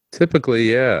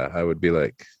 Typically, yeah, I would be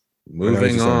like, When I was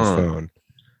moving just his on. phone.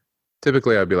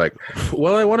 Typically, I'd be like,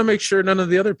 well, I want to make sure none of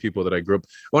the other people that I grew up,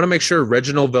 I want to make sure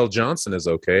Reginald Vell Johnson is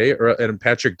okay, and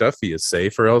Patrick Duffy is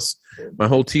safe, or else my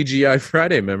whole TGI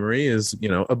Friday memory is,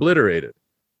 obliterated.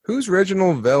 Who's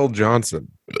Reginald Vell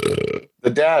Johnson?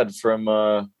 The dad from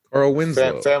Carl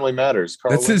Winslow. Family Matters.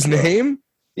 Carl That's his Winslow. name?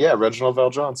 Yeah, Reginald Vell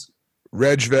Johnson.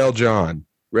 Reg Vell John.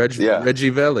 Yeah.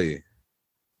 Reggie Velli.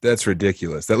 That's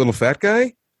ridiculous. That little fat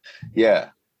guy?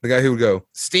 Yeah. The guy who would go,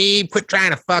 Steve, quit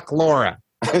trying to fuck Laura.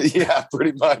 Yeah,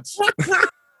 pretty much.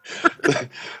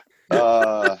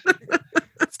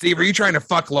 Steve, are you trying to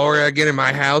fuck Laura again in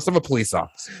my house? I'm a police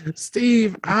officer.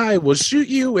 Steve, I will shoot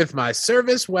you with my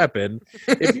service weapon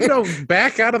if you don't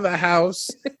back out of the house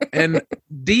and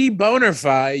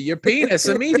debonify your penis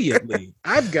immediately.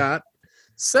 I've got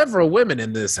several women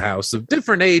in this house of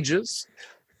different ages,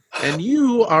 and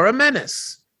you are a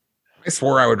menace. I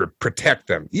swore I would protect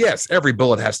them. Yes, every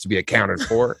bullet has to be accounted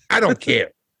for. I don't care.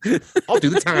 I'll do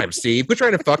the time, Steve. Quit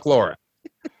trying to fuck Laura.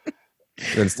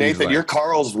 Then Steve's Nathan, like, your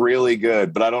Carl's really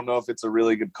good, but I don't know if it's a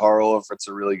really good Carl or if it's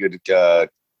a really good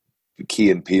Key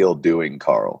and Peele doing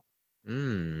Carl.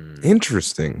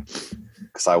 interesting.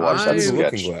 Because I watch that Eyes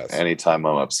sketch looking glass. anytime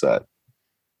I'm upset.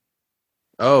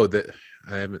 Oh,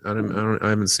 I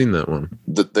haven't seen that one.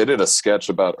 They did a sketch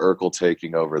about Urkel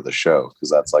taking over the show because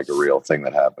that's like a real thing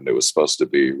that happened. It was supposed to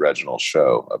be Reginald's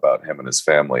show about him and his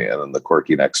family, and then the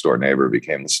quirky next door neighbor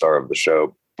became the star of the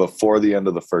show before the end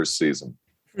of the first season.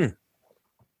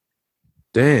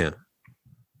 Damn.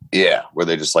 Yeah, where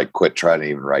they just like quit trying to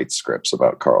even write scripts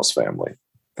about Carl's family.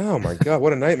 Oh my God,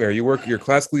 what a nightmare. You're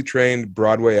classically trained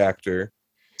Broadway actor.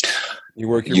 You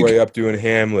work your way up doing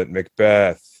Hamlet,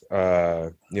 Macbeth,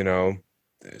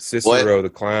 Cicero the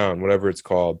Clown, whatever it's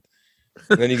called.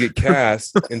 And then you get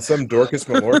cast and some Dorcas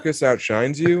Malorcas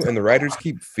outshines you and the writers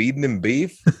keep feeding him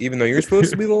beef, even though you're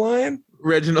supposed to be the lion?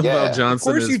 Reginald Yeah. Vell Of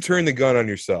Johnson course is you turn the gun on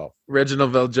yourself.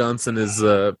 Reginald Vell Johnson is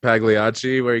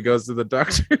Pagliacci, where he goes to the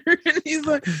doctor and he's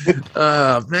like,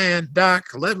 man, Doc,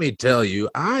 let me tell you,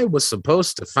 I was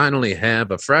supposed to finally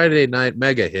have a Friday night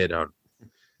mega hit on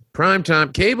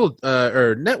primetime cable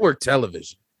or network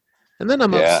television. And then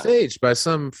I'm upstaged by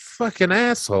some fucking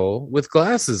asshole with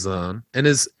glasses on and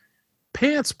his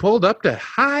pants pulled up to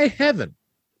high heaven.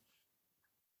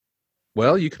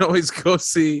 Well, you can always go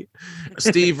see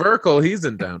Steve Urkel. He's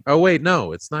in town. Oh, wait,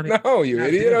 no, it's not. No, you God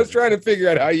idiot. damn I was it. trying to figure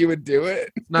out how you would do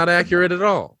it. Not accurate at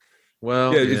all.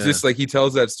 Well, Yeah, it's just like he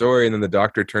tells that story and then the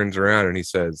doctor turns around and he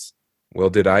says, well,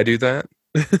 did I do that?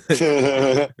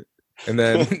 And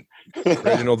then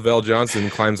Reginald Vell Johnson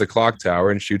climbs a clock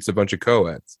tower and shoots a bunch of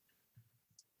co-eds.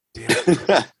 That's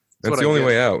what the I only get.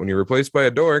 way out. When you're replaced by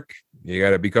a dork, you got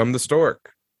to become the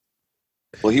stork.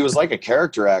 Well, he was like a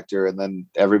character actor, and then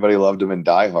everybody loved him in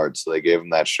Die Hard, so they gave him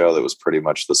that show that was pretty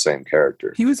much the same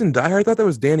character. He was in Die Hard. I thought that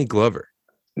was Danny Glover.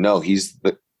 No, he's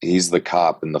the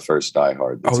cop in the first Die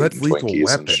Hard. Oh, that's eating Lethal Twinkies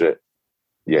Weapon. and shit.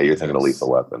 Yeah, you're thinking of Yes. Lethal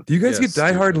Weapon. Do you guys Yes, get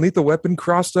Die Hard and Lethal Weapon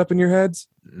crossed up in your heads?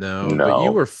 No, No. but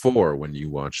you were 4 when you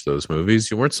watched those movies.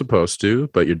 You weren't supposed to,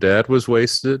 but your dad was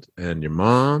wasted, and your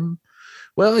mom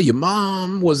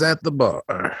was at the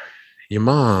bar. Your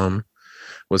mom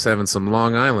was having some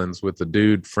Long Islands with the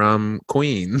dude from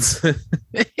Queens.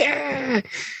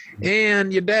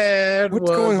 And your dad What's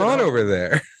going on over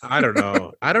there? I don't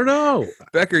know.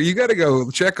 Becker, you got to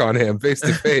go check on him face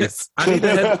to face.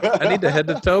 I need to head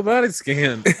to toe body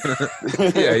scan.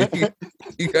 Yeah,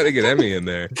 you got to get Emmy in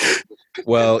there.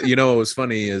 Well, you know what was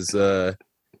funny is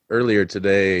earlier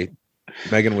today,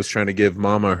 Megan was trying to give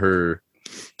Mama her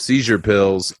seizure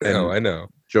pills, and Oh, I know.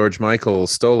 George Michael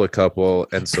stole a couple,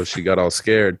 and so she got all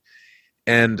scared.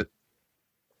 And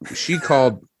she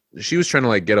was trying to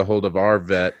like get a hold of our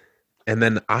vet, and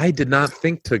then I did not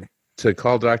think to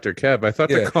call Dr. Kev. I thought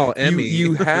Yeah, to call Emmy.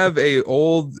 You have a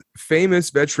old famous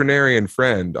veterinarian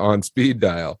friend on speed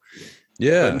dial. But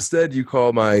yeah. instead, you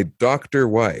call my doctor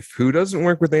wife, who doesn't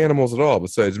work with animals at all,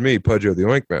 besides me, Pudjo the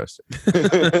Oink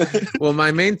Master. Well,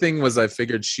 my main thing was I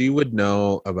figured she would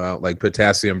know about like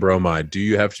potassium bromide. Do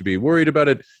you have to be worried about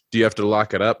it? Do you have to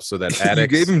lock it up so that You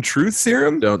addicts gave him truth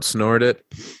serum? don't snort it?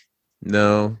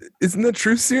 No. Isn't that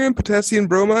truth serum? Potassium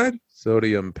bromide?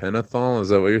 Sodium pentothal? Is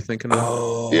that what you're thinking of?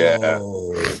 Oh, Yeah.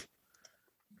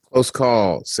 Close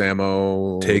call,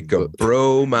 Samo. Take a the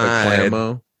bromide.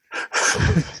 Clamo.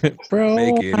 Bro,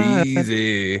 Make it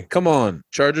easy. come on.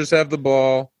 Chargers have the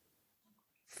ball.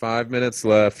 5 minutes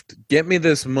left. Get me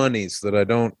this money so that I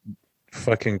don't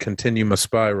fucking continue my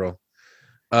spiral.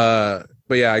 But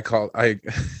yeah, I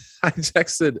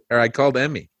texted or I called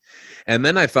Emmy. And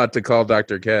then I thought to call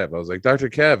Dr. Kev. I was like, Dr.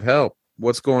 Kev, help.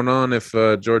 What's going on if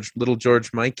little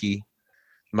George Mikey,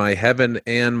 my heaven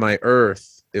and my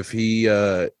earth, if he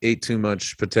ate too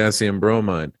much potassium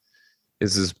bromide?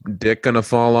 Is his dick gonna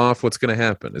fall off? What's gonna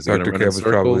happen? Is he Dr. gonna run Kev in was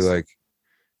probably circles? like,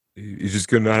 he's just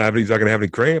gonna he's not gonna have any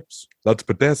cramps. Lots of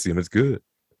potassium. It's good.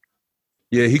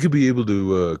 Yeah, he could be able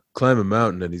to climb a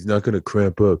mountain and he's not gonna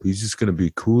cramp up. He's just gonna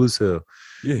be cool as hell.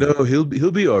 Yeah. No, he'll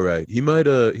be all right. He might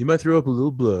throw up a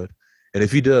little blood, and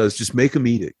if he does, just make him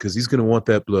eat it because he's gonna want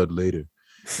that blood later.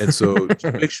 And so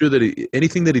just make sure that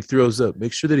anything that he throws up,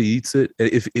 make sure that he eats it.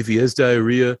 And if he has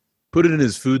diarrhea, put it in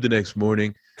his food the next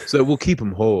morning so that we'll keep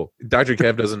him whole. Dr.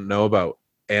 Kev doesn't know about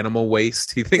animal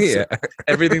waste. He thinks Yeah.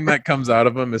 everything that comes out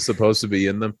of them is supposed to be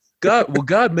in them.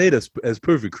 God made us as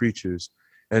perfect creatures.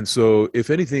 And so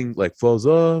if anything like falls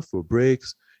off or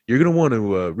breaks, you're going to want to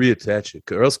reattach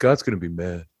it or else God's going to be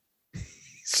mad.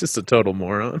 He's just a total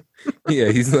moron. Yeah,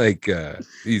 he's like Have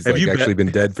actually you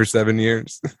been dead for 7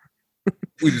 years.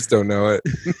 We just don't know it.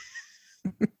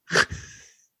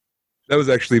 That was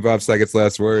actually Bob Saget's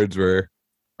last words were,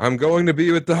 I'm going to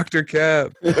be with Dr.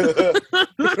 Kev.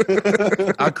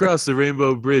 I crossed the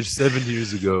Rainbow Bridge 7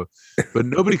 years ago, but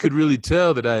nobody could really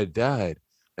tell that I had died.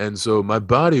 And so my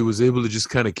body was able to just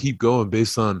kind of keep going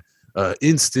based on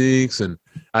instincts. And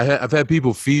I've had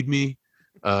people feed me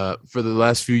for the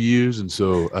last few years. And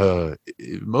so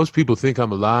most people think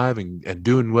I'm alive and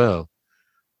doing well.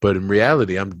 But in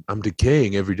reality, I'm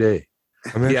decaying every day.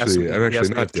 I'm He asked actually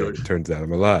me not if dead. George- It turns out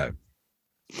I'm alive.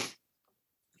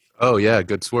 Oh, yeah,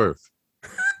 good swerve.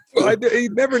 Well, you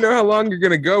never know how long you're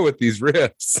going to go with these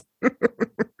riffs.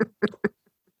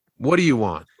 What do you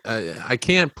want? I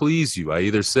can't please you. I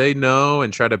either say no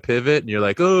and try to pivot, and you're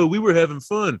like, oh, we were having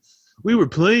fun. We were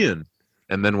playing.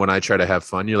 And then when I try to have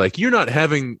fun, you're like, you're not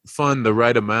having fun the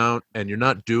right amount, and you're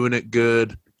not doing it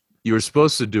good. You were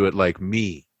supposed to do it like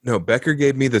me. No, Becker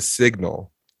gave me the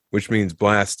signal, which means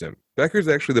blast him. Becker's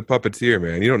actually the puppeteer,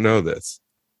 man. You don't know this.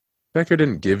 Becker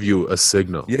didn't give you a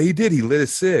signal. Yeah, he did. He lit a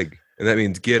cig, and that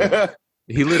means get him.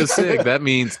 He lit a cig. That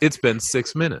means it's been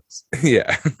 6 minutes.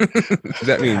 Yeah,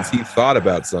 that means he thought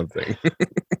about something.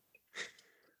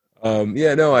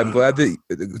 Yeah, no, I'm glad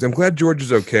George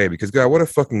is okay because God, what a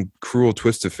fucking cruel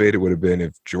twist of fate it would have been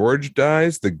if George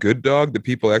dies, the good dog that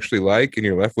people actually like, and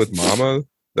you're left with Mama,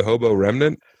 the hobo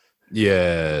remnant.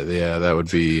 Yeah, that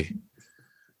would be.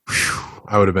 Whew,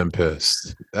 I would have been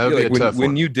pissed. That would Yeah, be a tough when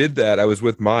one. you did that, I was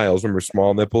with Miles. Remember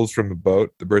Small Nipples from the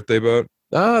boat, the birthday boat?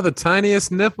 The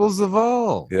tiniest nipples of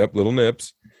all. Yep, little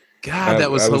nips. God,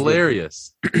 that was I was with-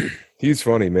 hilarious. He's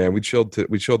funny, man. We chilled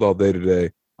all day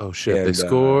today. Oh shit! And, They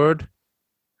scored.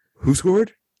 Who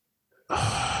scored?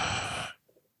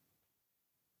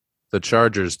 The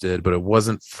Chargers did, but it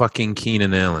wasn't fucking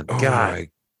Keenan Allen. Oh God my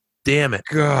damn it!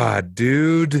 God,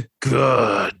 dude.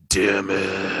 God damn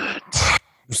it!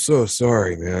 I'm so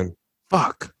sorry, man.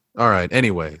 Fuck. All right.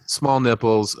 Anyway, small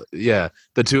nipples. Yeah.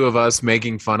 The two of us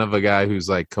making fun of a guy who's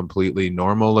like completely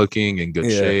normal looking, in good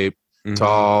Yeah. shape, Mhm.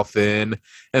 tall, thin.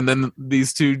 And then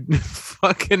these two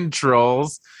fucking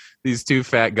trolls, these two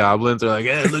fat goblins are like,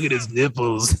 hey, look at his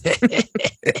nipples.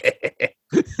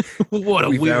 What a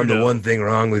We found the weirdo. one thing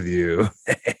wrong with you.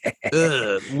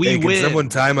 We Hey, can win. someone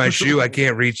tie my shoe? I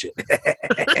can't reach it.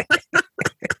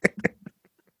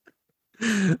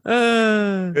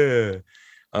 Yeah.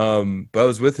 But I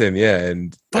was with him, yeah,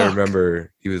 and I Fuck.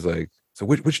 remember he was like, "So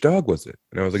which dog was it?"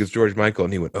 And I was like, "It's George Michael,"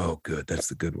 and he went, "Oh, good, that's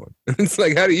the good one." It's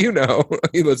like, how do you know?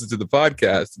 He listens to the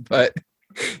podcast, but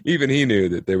even he knew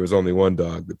that there was only one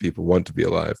dog that people want to be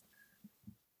alive.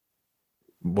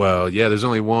 Well, yeah, there's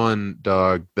only one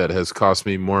dog that has cost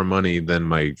me more money than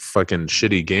my fucking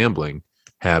shitty gambling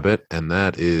habit, and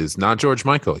that is not George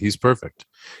Michael. He's perfect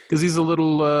because he's a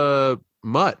little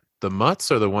mutt. The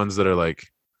mutts are the ones that are like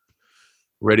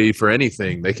ready for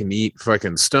anything. They can eat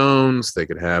fucking stones. They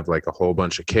could have like a whole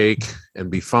bunch of cake and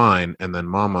be fine. And then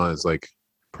Mama is like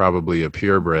probably a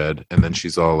purebred, and then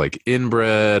she's all like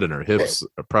inbred, and her hips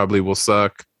probably will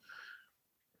suck.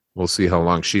 We'll see how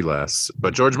long she lasts.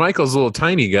 But George Michael's a little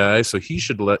tiny guy, so he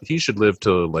should live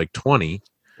to like 20.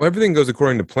 Well, everything goes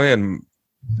according to plan.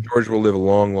 George will live a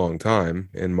long, long time,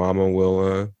 and Mama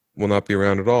will not be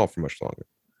around at all for much longer.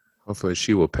 Hopefully,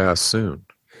 she will pass soon.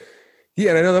 Yeah,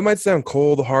 and I know that might sound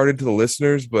cold-hearted to the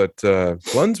listeners, but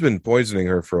Lund's been poisoning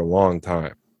her for a long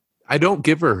time. I don't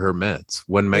give her meds.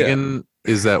 When Megan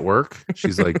is at work,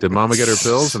 she's like, "Did Mama get her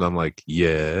pills?" And I'm like,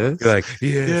 "Yes." You're like,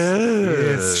 yes,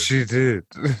 Yes. she did.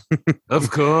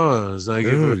 Of course. I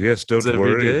give Oh, her yes, don't every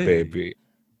worry, day. baby.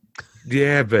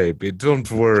 Yeah, baby, don't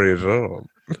worry at all.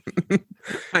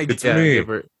 It's I me. give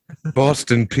her-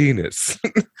 Boston penis.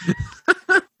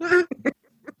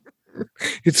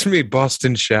 It's me,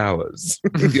 Boston Showers,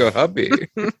 your hubby.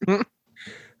 And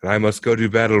I must go do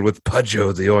battle with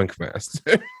Pudjo the Oink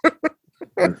Master.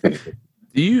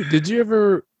 Did you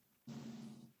ever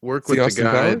work with See the Austin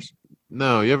guy? Powers?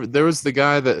 No, there was the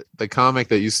guy the comic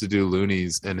that used to do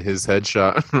loonies, and his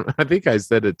headshot, I think I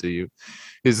said it to you.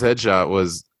 His headshot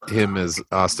was him as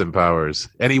Austin Powers.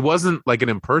 And he wasn't like an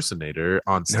impersonator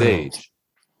on stage.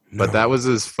 But No. that was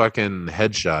his fucking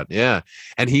headshot. Yeah.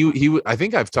 And he I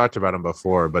think I've talked about him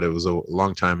before, but it was a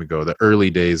long time ago, the early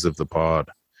days of the pod.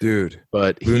 Dude,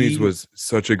 But Looney's was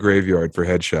such a graveyard for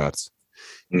headshots.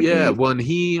 yeah, when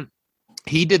he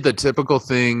did the typical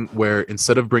thing where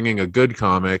instead of bringing a good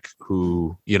comic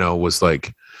who, you know, was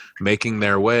like making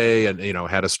their way and, you know,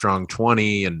 had a strong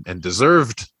 20 and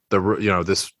deserved the, you know,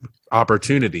 this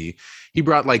opportunity, he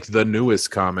brought like the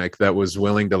newest comic that was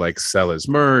willing to like sell his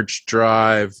merch,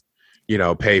 drive, you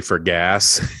know, pay for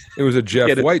gas, It was a Jeff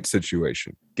Get it. White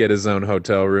situation. get his own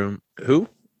hotel room. Who?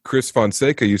 Chris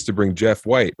Fonseca used to bring Jeff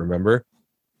White, remember?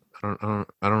 I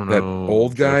don't That know.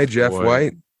 old guy, Jeff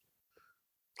White?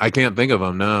 I can't think of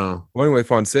him. No. Well, anyway,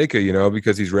 Fonseca, you know,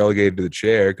 because he's relegated to the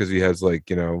chair because he has like,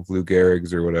 you know, Lou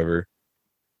Gehrig's or whatever.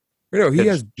 You know, he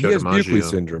Yeah, has Joe Buckley DiMaggio.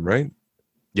 syndrome, right?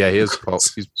 Yeah, he's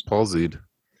palsied.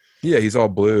 Yeah, he's all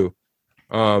blue.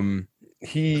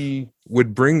 He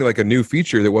would bring like a new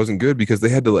feature that wasn't good because they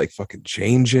had to like fucking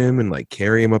change him and like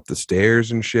carry him up the stairs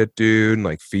and shit, dude, and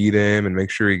like feed him and make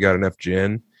sure he got enough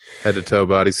gin. Head to toe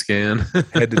body scan.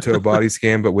 Head to toe body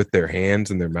scan, but with their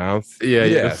hands and their mouth.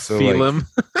 Yeah. So Feel like, him.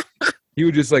 he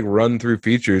would just like run through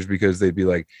features because they'd be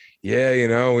like, yeah, you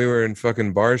know, we were in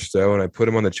fucking Barstow and I put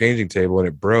him on the changing table and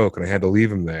it broke and I had to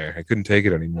leave him there. I couldn't take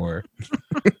it anymore.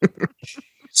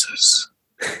 Jesus.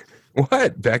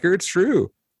 What, Becker? It's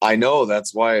true. I know.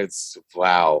 That's why it's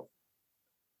wow.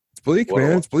 It's bleak, What a-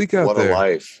 man. It's bleak out What there. a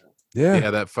life. Yeah.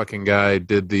 Yeah, that fucking guy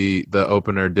did the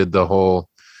opener, did the whole,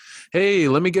 hey,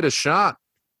 let me get a shot.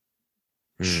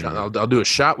 Hmm. I'll do a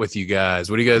shot with you guys.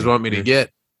 What do you guys want me to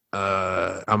get?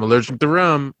 I'm allergic to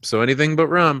rum, so anything but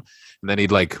rum. And then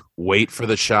he'd like wait for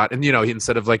the shot, and you know,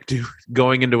 instead of like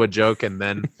going into a joke and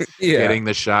then Yeah. getting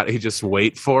the shot, he just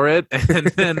wait for it, and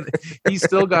then he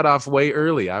still got off way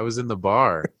early. I was in the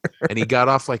bar, and he got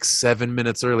off like 7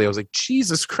 minutes early. I was like,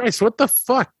 Jesus Christ, what the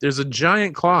fuck? There's a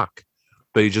giant clock,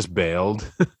 but he just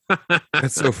bailed.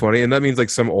 That's so funny. And that means like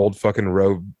some old fucking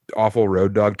awful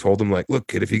road dog told him, like, look,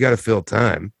 kid, if you got to fill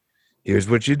time, here's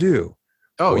what you do.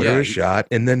 Oh Order yeah, a shot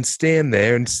and then stand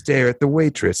there and stare at the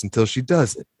waitress until she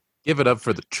does it. give it up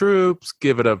for the troops,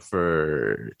 give it up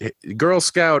for Girl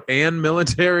Scout and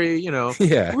military, you know,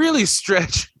 Yeah. really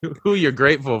stretch who you're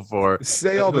grateful for.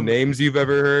 Say all the names you've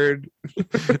ever heard.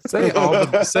 Say all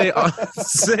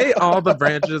the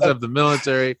branches of the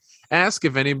military. Ask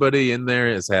if anybody in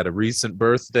there has had a recent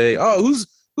birthday. Oh,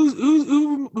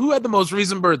 Who had the most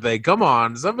recent birthday? Come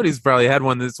on, somebody's probably had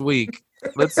one this week.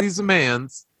 Let's see some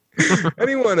hands.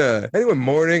 Anyone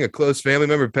mourning a close family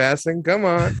member passing? Come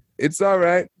on, it's all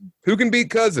right. Who can beat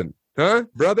cousin? Huh?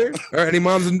 Brother? Or any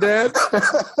moms and dads?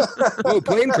 Oh,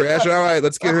 plane crash. All right,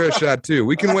 let's get her a shot too.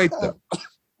 We can wait though.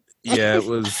 Yeah, it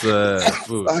was.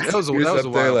 That was a up there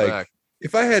while like, back.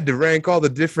 if I had to rank all the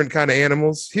different kind of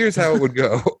animals, here's how it would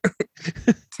go: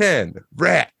 10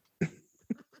 rat,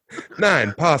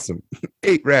 9 possum,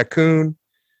 8 raccoon,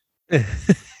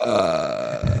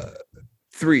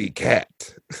 3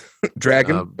 cat,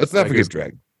 dragon. Let's not forget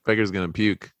dragon. Becker's gonna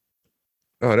puke.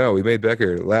 Oh no, we made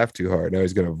Becker laugh too hard. Now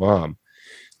he's gonna vom.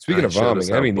 Speaking of showed us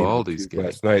vomiting, how Emmy bald needed he's to puke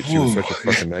last night. She was such a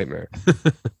fucking nightmare.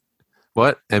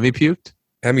 What? Emmy puked?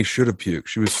 Emmy should have puked.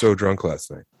 She was so drunk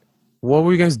last night. What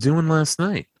were you guys doing last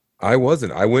night? I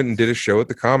wasn't. I went and did a show at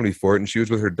the Comedy Fort, and she was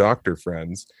with her doctor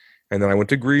friends. And then I went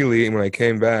to Greeley, and when I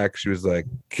came back, she was like,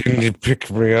 "Can you pick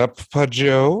me up,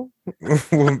 Joe?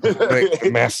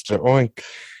 Like, Master Oink."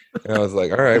 And I was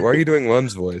like, "All right, why are you doing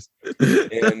Lund's voice?"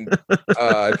 And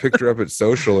I picked her up at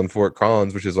Social in Fort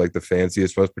Collins, which is like the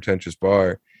fanciest, most pretentious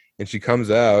bar. And she comes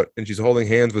out, and she's holding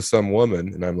hands with some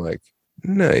woman, and I'm like,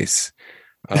 "Nice.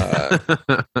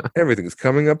 Everything's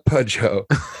coming up, Pudjo."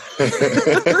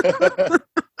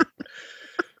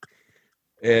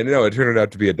 And no, it turned out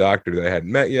to be a doctor that I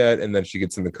hadn't met yet. And then she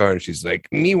gets in the car and she's like,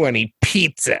 "Me want to eat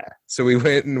pizza." So we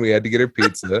went and we had to get her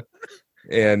pizza.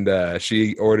 And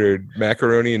she ordered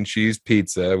macaroni and cheese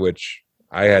pizza, which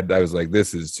I was like,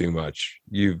 "This is too much.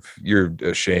 You're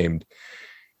ashamed."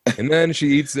 And then she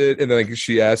eats it, and like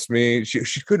she asked me,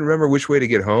 she couldn't remember which way to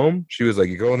get home. She was like,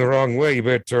 "You're going the wrong way. You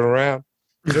better turn around.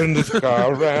 Turn this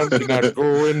car around. You're not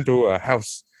going into a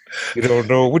house. You don't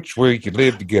know which way you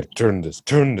live to get turn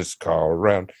this car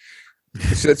around."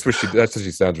 That's what she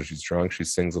sounds when she's drunk. She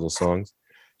sings little songs.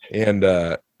 And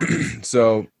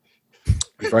so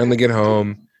we finally get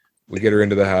home. We get her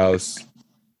into the house.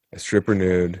 I strip her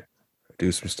nude. I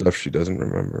do some stuff she doesn't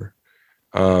remember.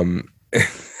 I'm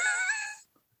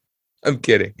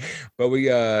kidding. But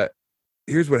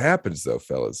here's what happens though,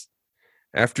 fellas.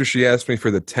 After she asked me for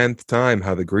the 10th time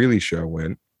how the Greeley show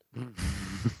went,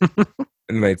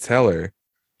 and I tell her,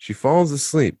 she falls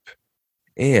asleep.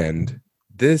 And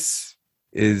this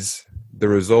is the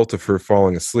result of her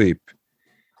falling asleep.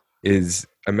 Is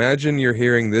imagine you're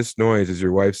hearing this noise as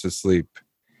your wife's asleep,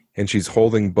 and she's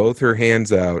holding both her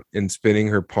hands out and spinning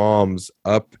her palms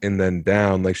up and then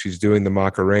down like she's doing the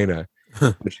Macarena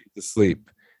when she's asleep.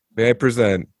 May I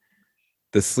present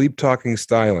the sleep-talking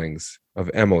stylings of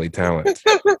Emily Talent.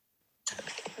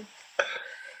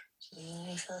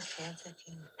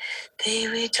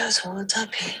 Baby just want to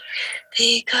be,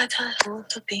 they got want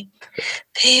to be,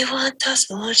 they want us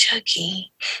more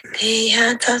chucky, they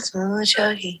had us more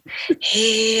chucky,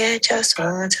 he just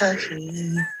want to be,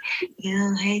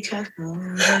 you hate just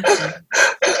more chucky,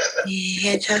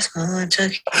 he just want to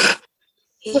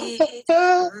he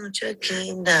just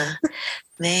chucky, nah,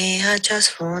 may I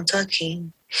just want to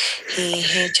king,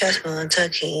 he just want to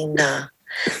king, nah.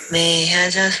 May I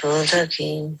just want to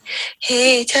king.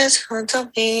 He just want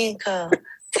to be go.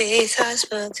 He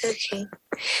just want to king.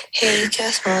 He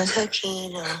just want to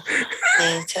king.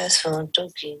 He just want to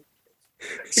king.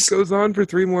 It goes on for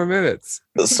 3 more minutes.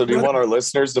 So do you want our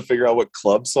listeners to figure out what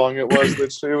club song it was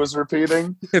that she was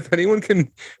repeating? If anyone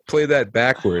can play that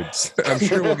backwards, I'm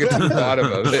sure we'll get to the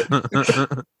bottom of it.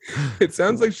 It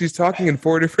sounds like she's talking in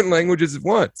 4 different languages at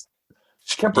once.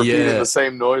 She kept repeating the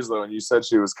same noise, though, and you said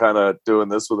she was kind of doing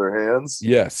this with her hands.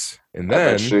 Yes. And I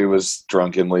then bet she was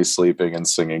drunkenly sleeping and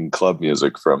singing club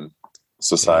music from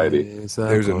Society. There's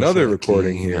another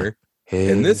recording here,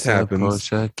 and this happens.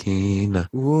 Did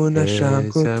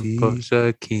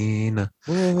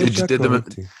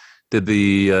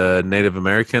the Native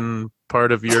American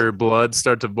part of your blood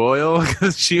start to boil?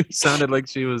 Because she sounded like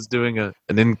she was doing an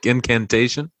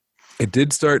incantation. It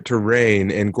did start to rain,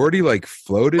 and Gordy like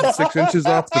floated 6 inches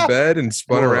off the bed and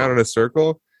spun around in a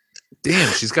circle.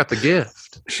 Damn, she's got the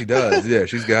gift. She does. Yeah,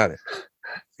 she's got it.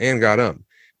 And got him.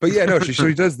 But yeah, no,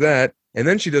 she does that. And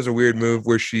then she does a weird move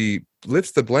where she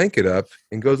lifts the blanket up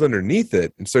and goes underneath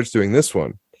it and starts doing this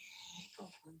one.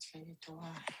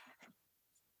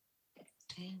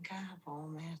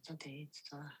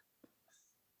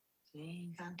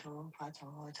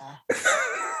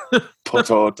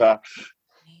 Potota.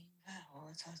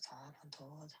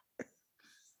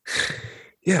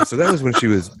 Yeah, so that was when she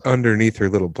was underneath her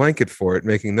little blanket for it,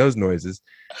 making those noises.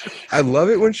 I love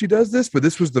it when she does this, but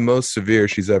this was the most severe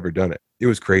she's ever done it. It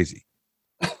was crazy.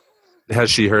 Has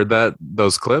she heard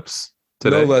those clips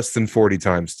today? No less than 40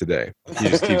 times today. You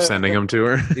just keep sending them to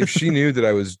her? If she knew that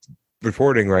I was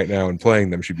recording right now and playing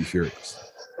them, she'd be furious.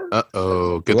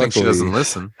 Good thing she doesn't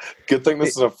listen. Good thing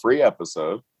this is a free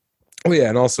episode. Oh yeah,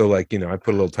 and also like, you know, I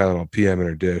put a little Tylenol PM in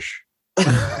her dish.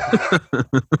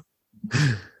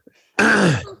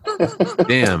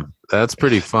 Damn, that's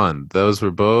pretty fun. Those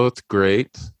were both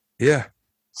great. Yeah.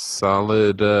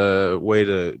 Solid way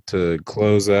to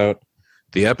close out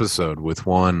the episode with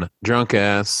one drunk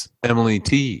ass Emily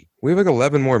T. We have like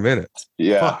 11 more minutes.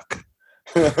 Yeah.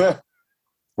 Fuck.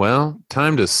 Well,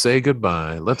 time to say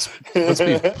goodbye. Let's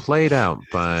be played out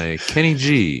by Kenny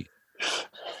G.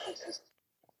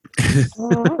 That's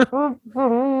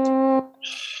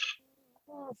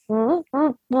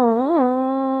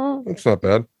not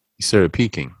bad. You started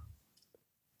peaking.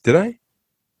 Did I? A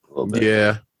little bit.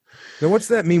 Yeah. Now, what's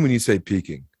that mean when you say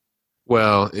peaking?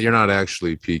 Well, you're not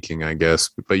actually peaking, I guess,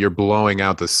 but you're blowing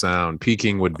out the sound.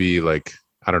 Peaking would be like,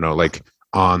 I don't know, like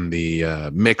on the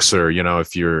mixer, you know,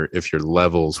 if your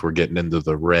levels were getting into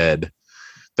the red,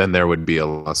 then there would be a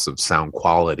loss of sound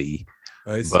quality.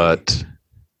 I see. But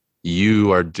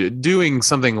you are doing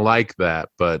something like that,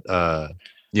 but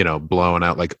you know, blowing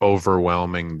out, like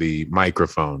overwhelming the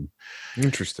microphone.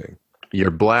 Interesting.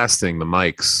 You're blasting the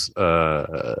mic's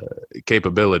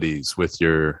capabilities with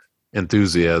your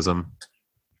enthusiasm.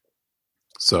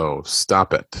 So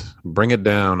stop it. Bring it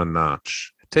down a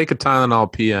notch. Take a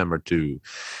Tylenol PM or two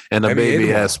and a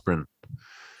baby aspirin.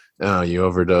 Oh, you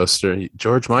overdosed her.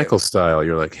 George Michael style.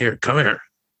 You're like, here, come here.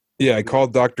 Yeah, I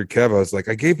called Dr. Kev. I was like,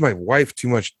 I gave my wife too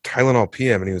much Tylenol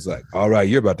PM. And he was like, all right,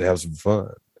 you're about to have some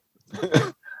fun.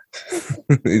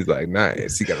 He's like,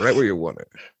 nice. You got it right where you want it.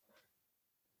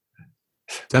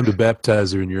 Time to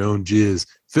baptize her in your own jizz.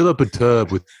 Fill up a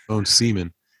tub with your own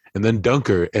semen and then dunk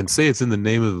her and say it's in the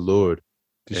name of the Lord.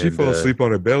 Did she fall asleep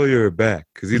on her belly or her back?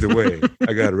 Because either way,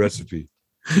 I got a recipe.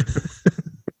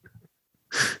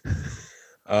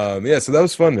 Yeah, so that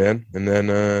was fun, man. And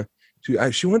then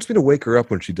she wants me to wake her up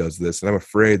when she does this, and I'm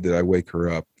afraid that I wake her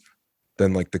up,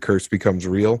 then like the curse becomes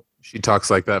real. She talks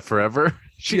like that forever.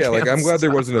 Yeah, like I'm glad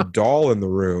there wasn't a doll in the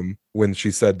room when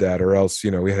she said that, or else,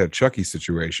 you know, we had a Chucky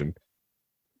situation.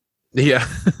 Yeah.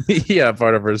 Yeah,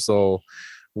 part of her soul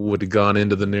would have gone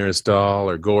into the nearest doll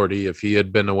or Gordy if he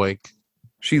had been awake.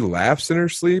 She laughs in her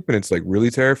sleep, and it's like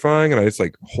really terrifying. And I just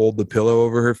like hold the pillow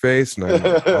over her face, and I'm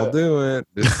like, I'll do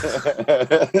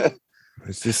it.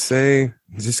 Let's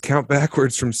just count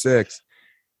backwards from 6.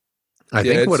 I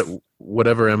think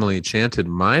whatever Emily chanted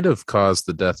might have caused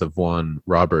the death of one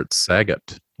Robert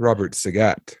Saget. Robert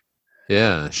Saget.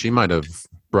 Yeah, she might have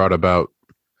brought about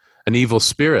an evil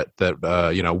spirit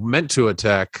that you know, meant to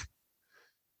attack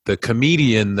the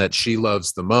comedian that she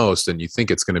loves the most, and you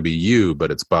think it's going to be you, but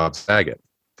it's Bob Saget.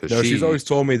 No, she's always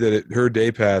told me that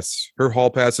her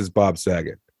hall pass is Bob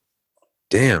Saget.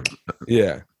 Damn.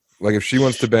 Yeah, like if she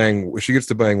gets to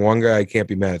bang one guy, I can't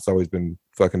be mad. It's always been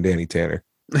fucking Danny Tanner.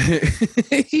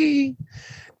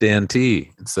 Dan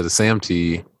T instead of Sam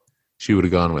T. She would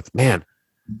have gone with, man,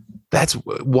 that's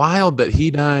wild that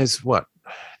he dies. What,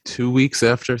 3 weeks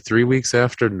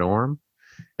after Norm,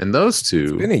 and those two.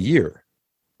 It's been a year.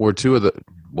 Were two of the.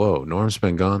 Whoa, Norm's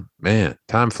been gone. Man,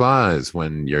 time flies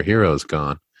when your hero's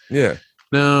gone. Yeah.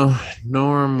 No,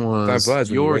 Norm was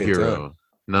your hero,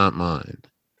 not mine.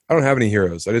 I don't have any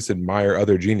heroes. I just admire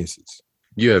other geniuses.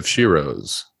 You have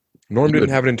sheroes. Norm didn't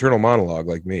have an internal monologue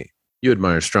like me. You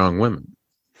admire strong women.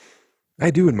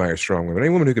 I do admire strong women.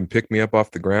 Any woman who can pick me up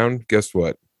off the ground, guess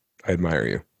what? I admire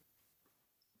you.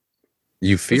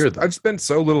 You fear them. I've spent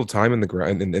so little time in the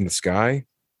ground in the sky.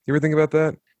 You ever think about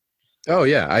that? Oh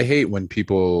yeah, I hate when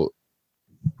people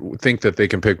think that they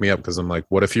can pick me up because I'm like,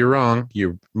 what if you're wrong?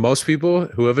 Most people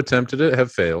who have attempted it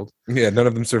have failed. Yeah, none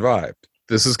of them survived.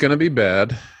 This is going to be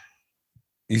bad.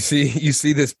 You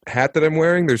see this hat that I'm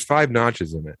wearing? There's 5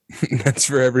 notches in it. That's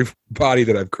for every body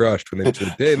that I've crushed when they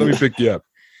said, hey, let me pick you up.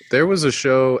 There was a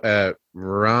show at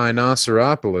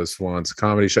Rhinoceropolis once, a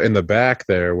comedy show in the back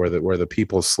there where the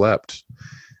people slept.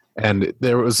 And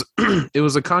there was it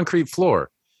was a concrete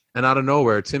floor. And out of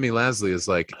nowhere, Timmy Lasley is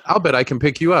like, I'll bet I can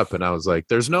pick you up. And I was like,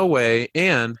 there's no way.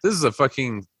 And this is a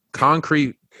fucking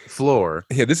concrete floor.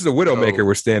 Yeah, this is a Widowmaker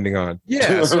we're standing on.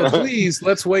 Yeah, so please,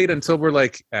 let's wait until we're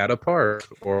like at a park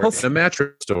or in a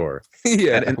mattress store.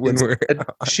 Yeah, and when we're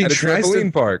she at a tries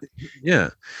trampoline park. Yeah,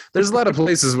 there's a lot of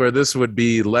places where this would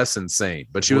be less insane.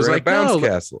 But she was We're at like, a bounce no.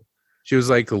 castle. She was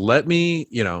like, let me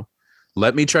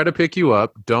try to pick you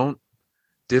up. Don't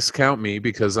discount me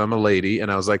because I'm a lady. And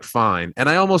I was like, fine. And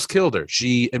I almost killed her.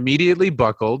 She immediately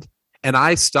buckled, and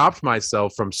I stopped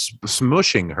myself from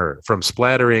smushing her, from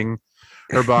splattering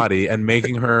her body and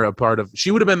making her a part of.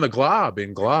 She would have been the glob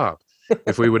in Glob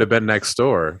if we would have been next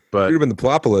door. But You'd have been the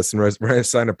Plopolis and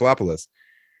Rhinoceropolis.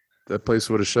 That place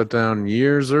would have shut down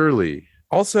years early.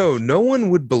 Also, no one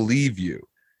would believe you.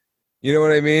 You know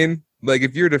what I mean? Like,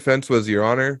 if your defense was, Your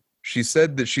Honor, she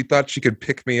said that she thought she could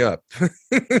pick me up.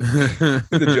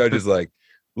 The judge is like,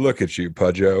 look at you,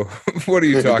 Pudjo. What are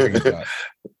you talking about?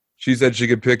 She said she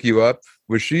could pick you up.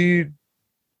 Was she,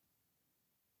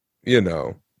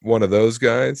 one of those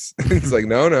guys? It's like,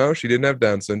 no, she didn't have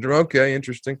Down syndrome. Okay,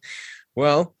 interesting.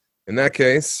 Well, in that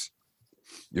case,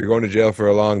 you're going to jail for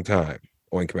a long time,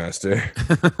 Oink Master.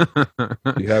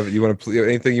 You want to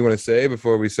anything you want to say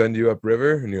before we send you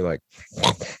upriver? And you're like,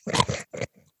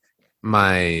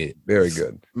 very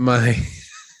good.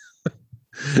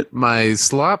 My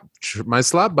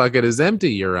slop bucket is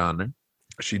empty, Your Honor.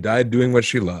 She died doing what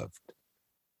she loved,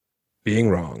 being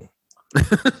wrong.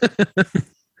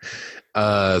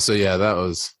 So yeah, that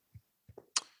was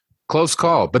close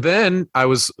call. But then I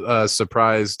was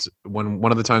surprised when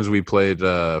one of the times we played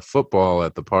football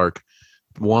at the park,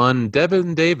 one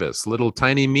Devin Davis, little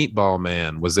tiny meatball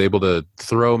man, was able to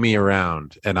throw me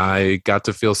around, and I got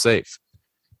to feel safe.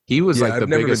 He was like the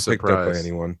biggest surprise. I've never been picked up by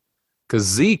anyone. Because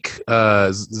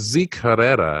Zeke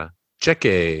Herrera,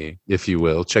 Cheque, if you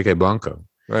will, Cheque Blanco.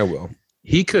 I will.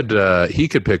 He could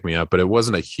pick me up, but it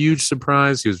wasn't a huge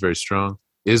surprise. He was very strong.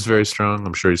 Is very strong.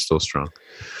 I'm sure he's still strong.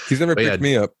 He's never picked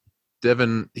me up.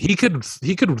 Devin, he could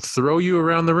throw you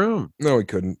around the room. No, he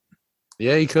couldn't.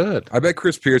 Yeah, he could. I bet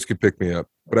Chris Pierce could pick me up,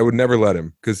 but I would never let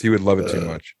him because he would love it too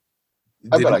much.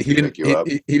 He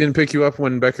didn't pick you up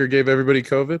when Becker gave everybody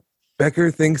COVID?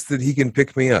 Becker thinks that he can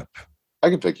pick me up. I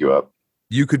can pick you up.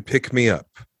 You could pick me up.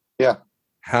 Yeah.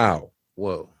 How?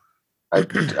 Whoa.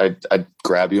 I'd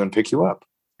grab you and pick you up.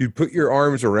 You'd put your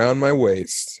arms around my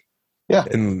waist. Yeah.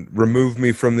 And remove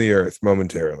me from the earth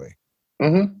momentarily.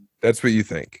 Mm-hmm. That's what you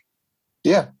think.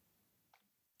 Yeah.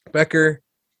 Becker,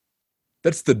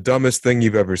 that's the dumbest thing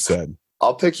you've ever said.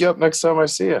 I'll pick you up next time I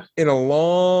see you. In a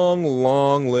long,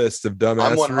 long list of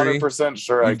dumbassery, I'm 100%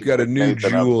 sure you've got a new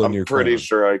jewel in your crown. I'm pretty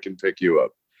sure I can pick you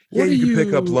up. Yeah, you can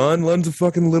pick up Lund. Lund's a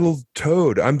fucking little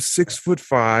toad. I'm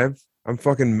 6'5". I'm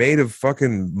fucking made of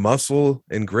fucking muscle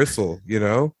and gristle, you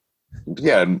know?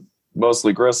 Yeah,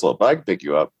 mostly gristle, but I can pick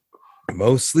you up.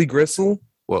 Mostly gristle?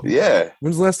 Well, yeah.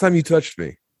 When's the last time you touched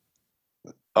me?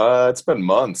 It's been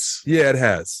months. Yeah, it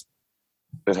has.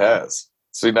 It has.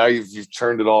 See, now you've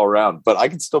turned it all around, but I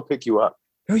can still pick you up.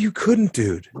 No, you couldn't,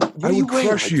 dude. I would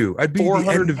crush you. I'd be the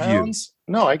end of pounds?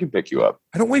 You. No, I can pick you up.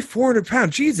 I don't weigh 400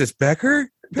 pounds. Jesus, Becker.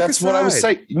 That's what I was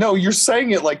saying. No, you're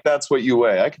saying it like that's what you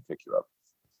weigh. I can pick you up.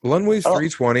 Lund weighs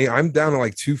 320. I'm down to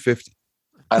like 250.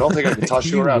 I don't think I can toss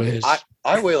you around.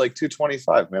 I weigh like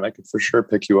 225, man. I could for sure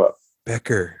pick you up.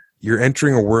 Becker, you're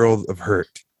entering a world of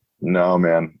hurt. No,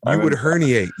 man. You would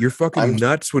herniate. Your fucking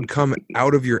nuts would come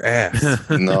out of your ass.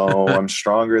 No, I'm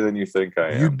stronger than you think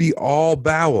I am. You'd be all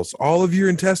bowels. All of your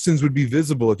intestines would be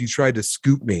visible if you tried to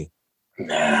scoop me.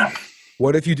 Nah.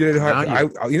 What if you did it hard?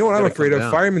 You know what I'm afraid of?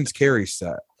 Fireman's carry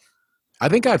set. I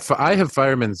think I have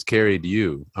fireman's carried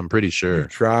you. I'm pretty sure. You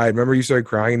tried. Remember you started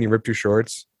crying and you ripped your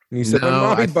shorts? And you said, my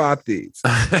mommy bought these.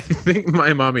 I think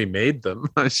my mommy made them.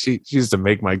 She used to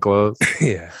make my clothes.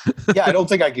 Yeah. Yeah, I don't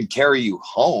think I could carry you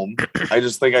home. I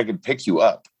just think I could pick you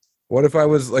up. What if I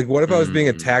was being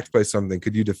attacked by something?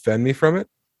 Could you defend me from it?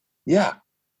 Yeah.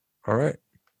 All right.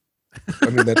 I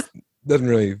mean, that doesn't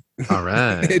really. All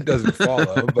right. It doesn't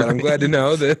follow, but I'm glad to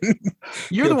know that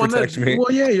you're the one that. Me.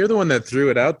 Well, yeah, you're the one that threw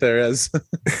it out there as.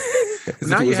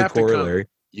 Now you have to come.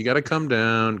 You got to come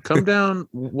down. Come down.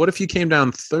 What if you came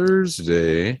down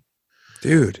Thursday,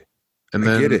 dude? And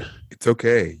then get it. It's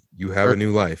okay. You have a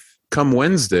new life. Come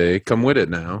Wednesday. Come with it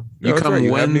now. You come right.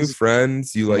 You Wednesday. Have new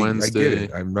friends. You like. Wednesday. I get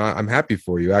it. I'm happy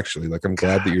for you. Actually, like I'm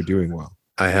glad that you're doing well.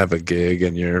 I have a gig,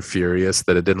 and you're furious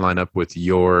that it didn't line up with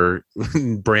your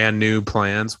brand new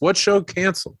plans. What show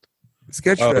canceled?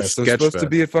 Sketchfest. It was supposed to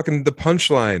be a fucking the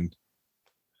Punchline.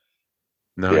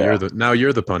 Now you're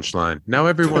the punchline. Now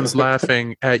everyone's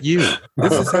laughing at you.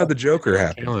 This is how the Joker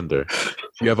happened. Calendar.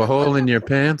 You have a hole in your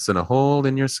pants and a hole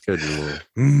in your schedule.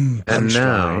 And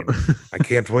now I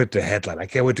can't wait to headline. I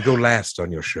can't wait to go last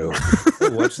on your show.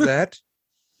 What's that?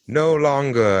 No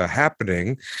longer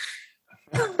happening.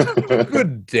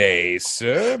 Good day,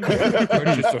 sir.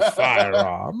 Purchase a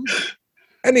firearm.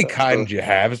 Any kind you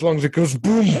have, as long as it goes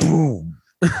boom, boom.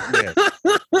 Yes.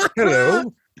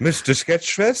 Hello, Mr.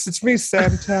 Sketchfest. It's me,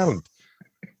 Sam Talent.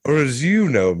 Or as you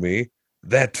know me,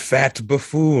 that fat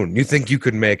buffoon. You think you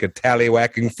could make a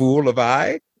tallywhacking fool of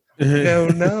I?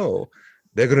 No.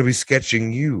 They're going to be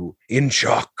sketching you in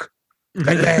chalk.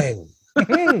 Bang,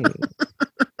 bang.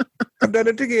 I've done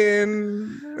it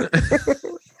again.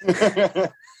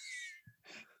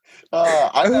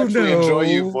 I'd Oh, actually enjoy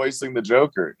you no. voicing the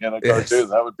Joker in a Yes. cartoon.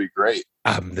 That would be great.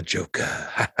 I'm the Joker.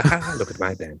 Look at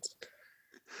my dance.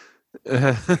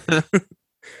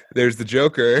 There's the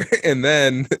Joker, and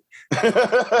then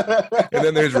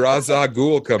there's Ra's al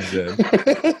Ghul comes in.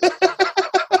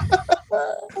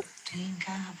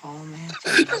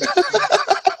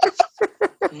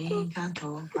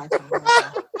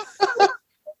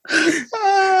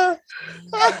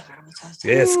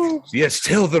 Yes,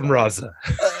 tell them, Raza.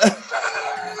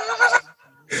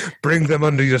 Bring them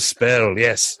under your spell.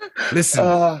 Yes,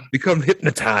 listen, become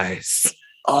hypnotized.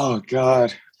 Oh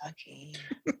God.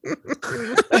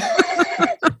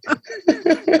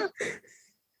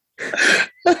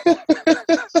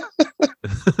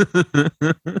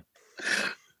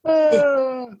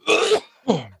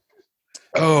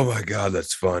 Oh my God,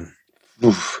 that's fun.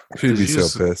 She'd be Did you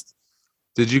so pissed.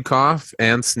 Did you cough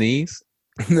and sneeze?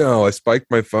 No, I spiked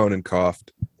my phone and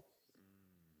coughed.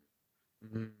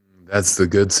 That's the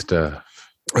good stuff.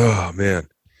 Oh man.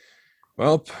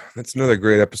 Well, that's another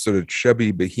great episode of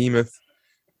Chubby Behemoth.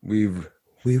 We've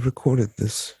recorded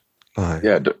this live.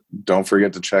 Yeah, don't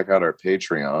forget to check out our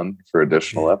Patreon for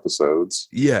additional episodes.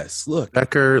 Yes, look.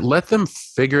 Becker, let them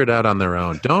figure it out on their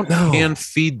own. Don't No. hand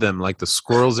feed them like the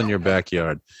squirrels in your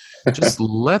backyard. Just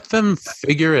let them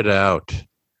figure it out.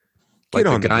 Like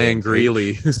on the the guy in damn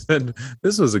Greeley who said,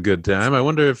 "This was a good time. I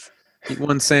wonder if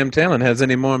when Sam Talon has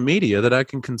any more media that I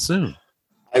can consume."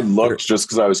 I looked just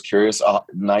because I was curious.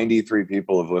 93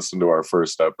 people have listened to our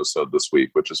first episode this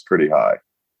week, which is pretty high.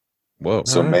 Whoa.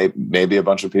 So maybe a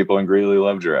bunch of people in Greeley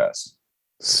loved your ass.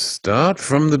 Start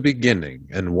from the beginning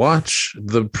and watch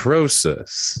the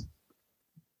process.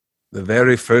 The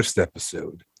very first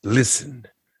episode. Listen,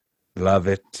 love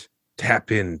it,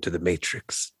 tap into the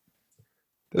Matrix.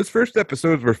 Those first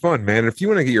episodes were fun, man. If you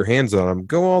want to get your hands on them,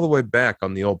 go all the way back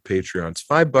on the old Patreon. It's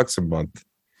 $5 a month.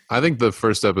 I think the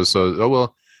first episode,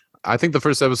 I think the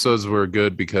first episodes were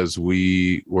good because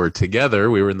we were together.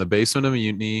 We were in the basement of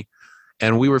Mutiny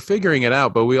and we were figuring it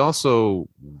out, but we also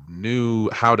knew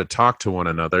how to talk to one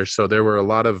another. So there were a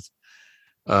lot of,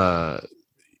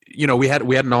 we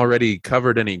hadn't already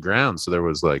covered any ground. So there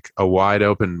was like a wide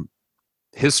open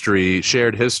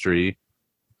shared history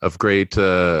of great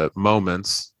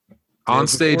moments on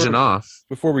stage and off.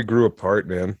 Before we grew apart,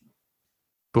 man.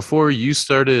 Before you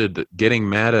started getting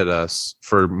mad at us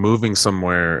for moving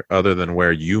somewhere other than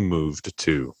where you moved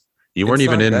to. You weren't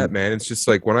even in that, man. It's just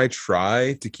like when I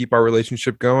try to keep our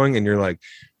relationship going and you're like,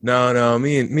 no,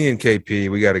 me and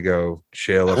KP, we got to go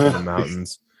chill up in the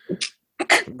mountains.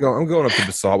 I'm going up to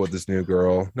Basalt with this new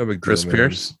girl. No big deal, Chris man.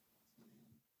 Pierce.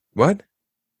 What?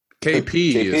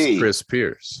 KP is Chris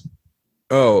Pierce.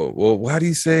 Oh, well, how do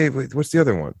you say, what's the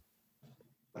other one?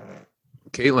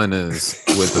 Caitlin is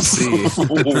with a C.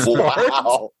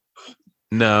 Wow.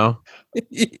 No.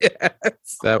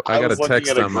 Yes. I got a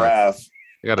text on my graph.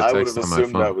 I got a I would text have on my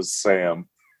assumed phone. that was Sam.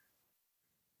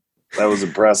 That was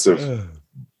impressive.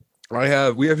 We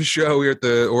have a show here at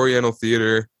the Oriental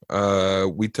Theater.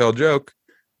 We Tell Joke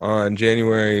on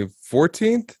January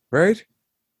 14th, right?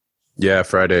 Yeah,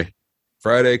 Friday.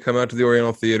 Come out to the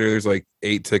Oriental Theater. There's like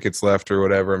 8 tickets left or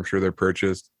whatever. I'm sure they're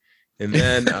purchased. And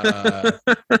then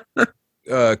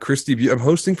I'm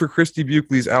hosting for Christy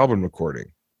Buckley's album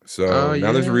recording. So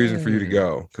now there's a reason for you to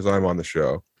go because I'm on the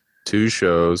show. 2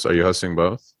 shows. Are you hosting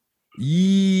both?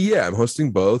 Yeah, I'm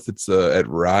hosting both. It's at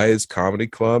Rise Comedy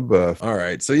Club. All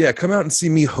right. So yeah, come out and see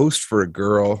me host for a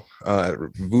girl at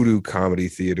Voodoo Comedy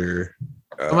Theater.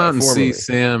 Come out and see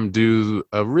Sam do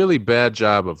a really bad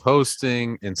job of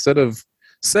hosting. Instead of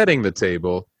setting the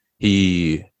table,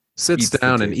 he sits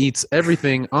down and eats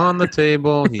everything on the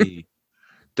table. He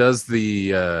does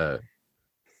the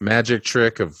magic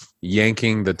trick of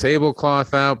yanking the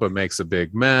tablecloth out, but makes a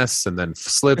big mess and then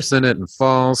slips in it and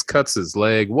falls, cuts his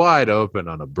leg wide open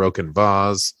on a broken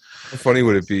vase. How funny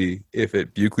would it be if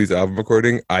at Buckley's album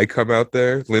recording, I come out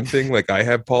there limping like I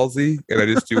have palsy and I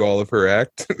just do all of her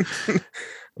act?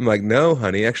 I'm like, no,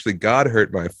 honey, actually God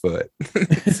hurt my foot.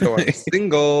 So I'm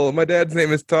single. My dad's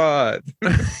name is Todd.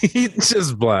 He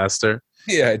just blast her.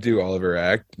 Yeah, I do all of her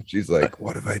act. She's like,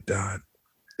 what have I done?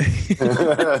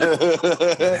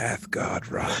 Hath God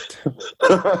wrought?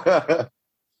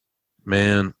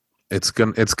 Man, it's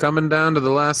coming down to the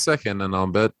last second, and I'll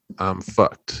bet I'm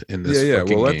fucked in this. Yeah.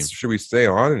 Well, game. Should we stay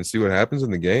on and see what happens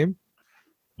in the game?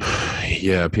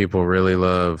 Yeah, people really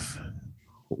love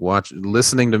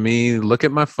listening to me look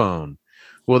at my phone.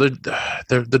 Well,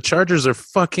 the Chargers are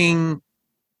fucking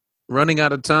running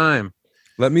out of time.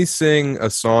 Let me sing a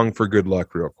song for good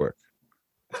luck real quick.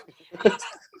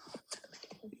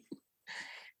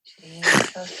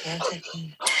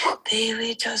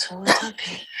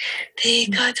 They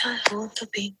got a hold of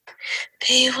me.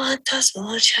 They want us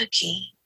more chucky.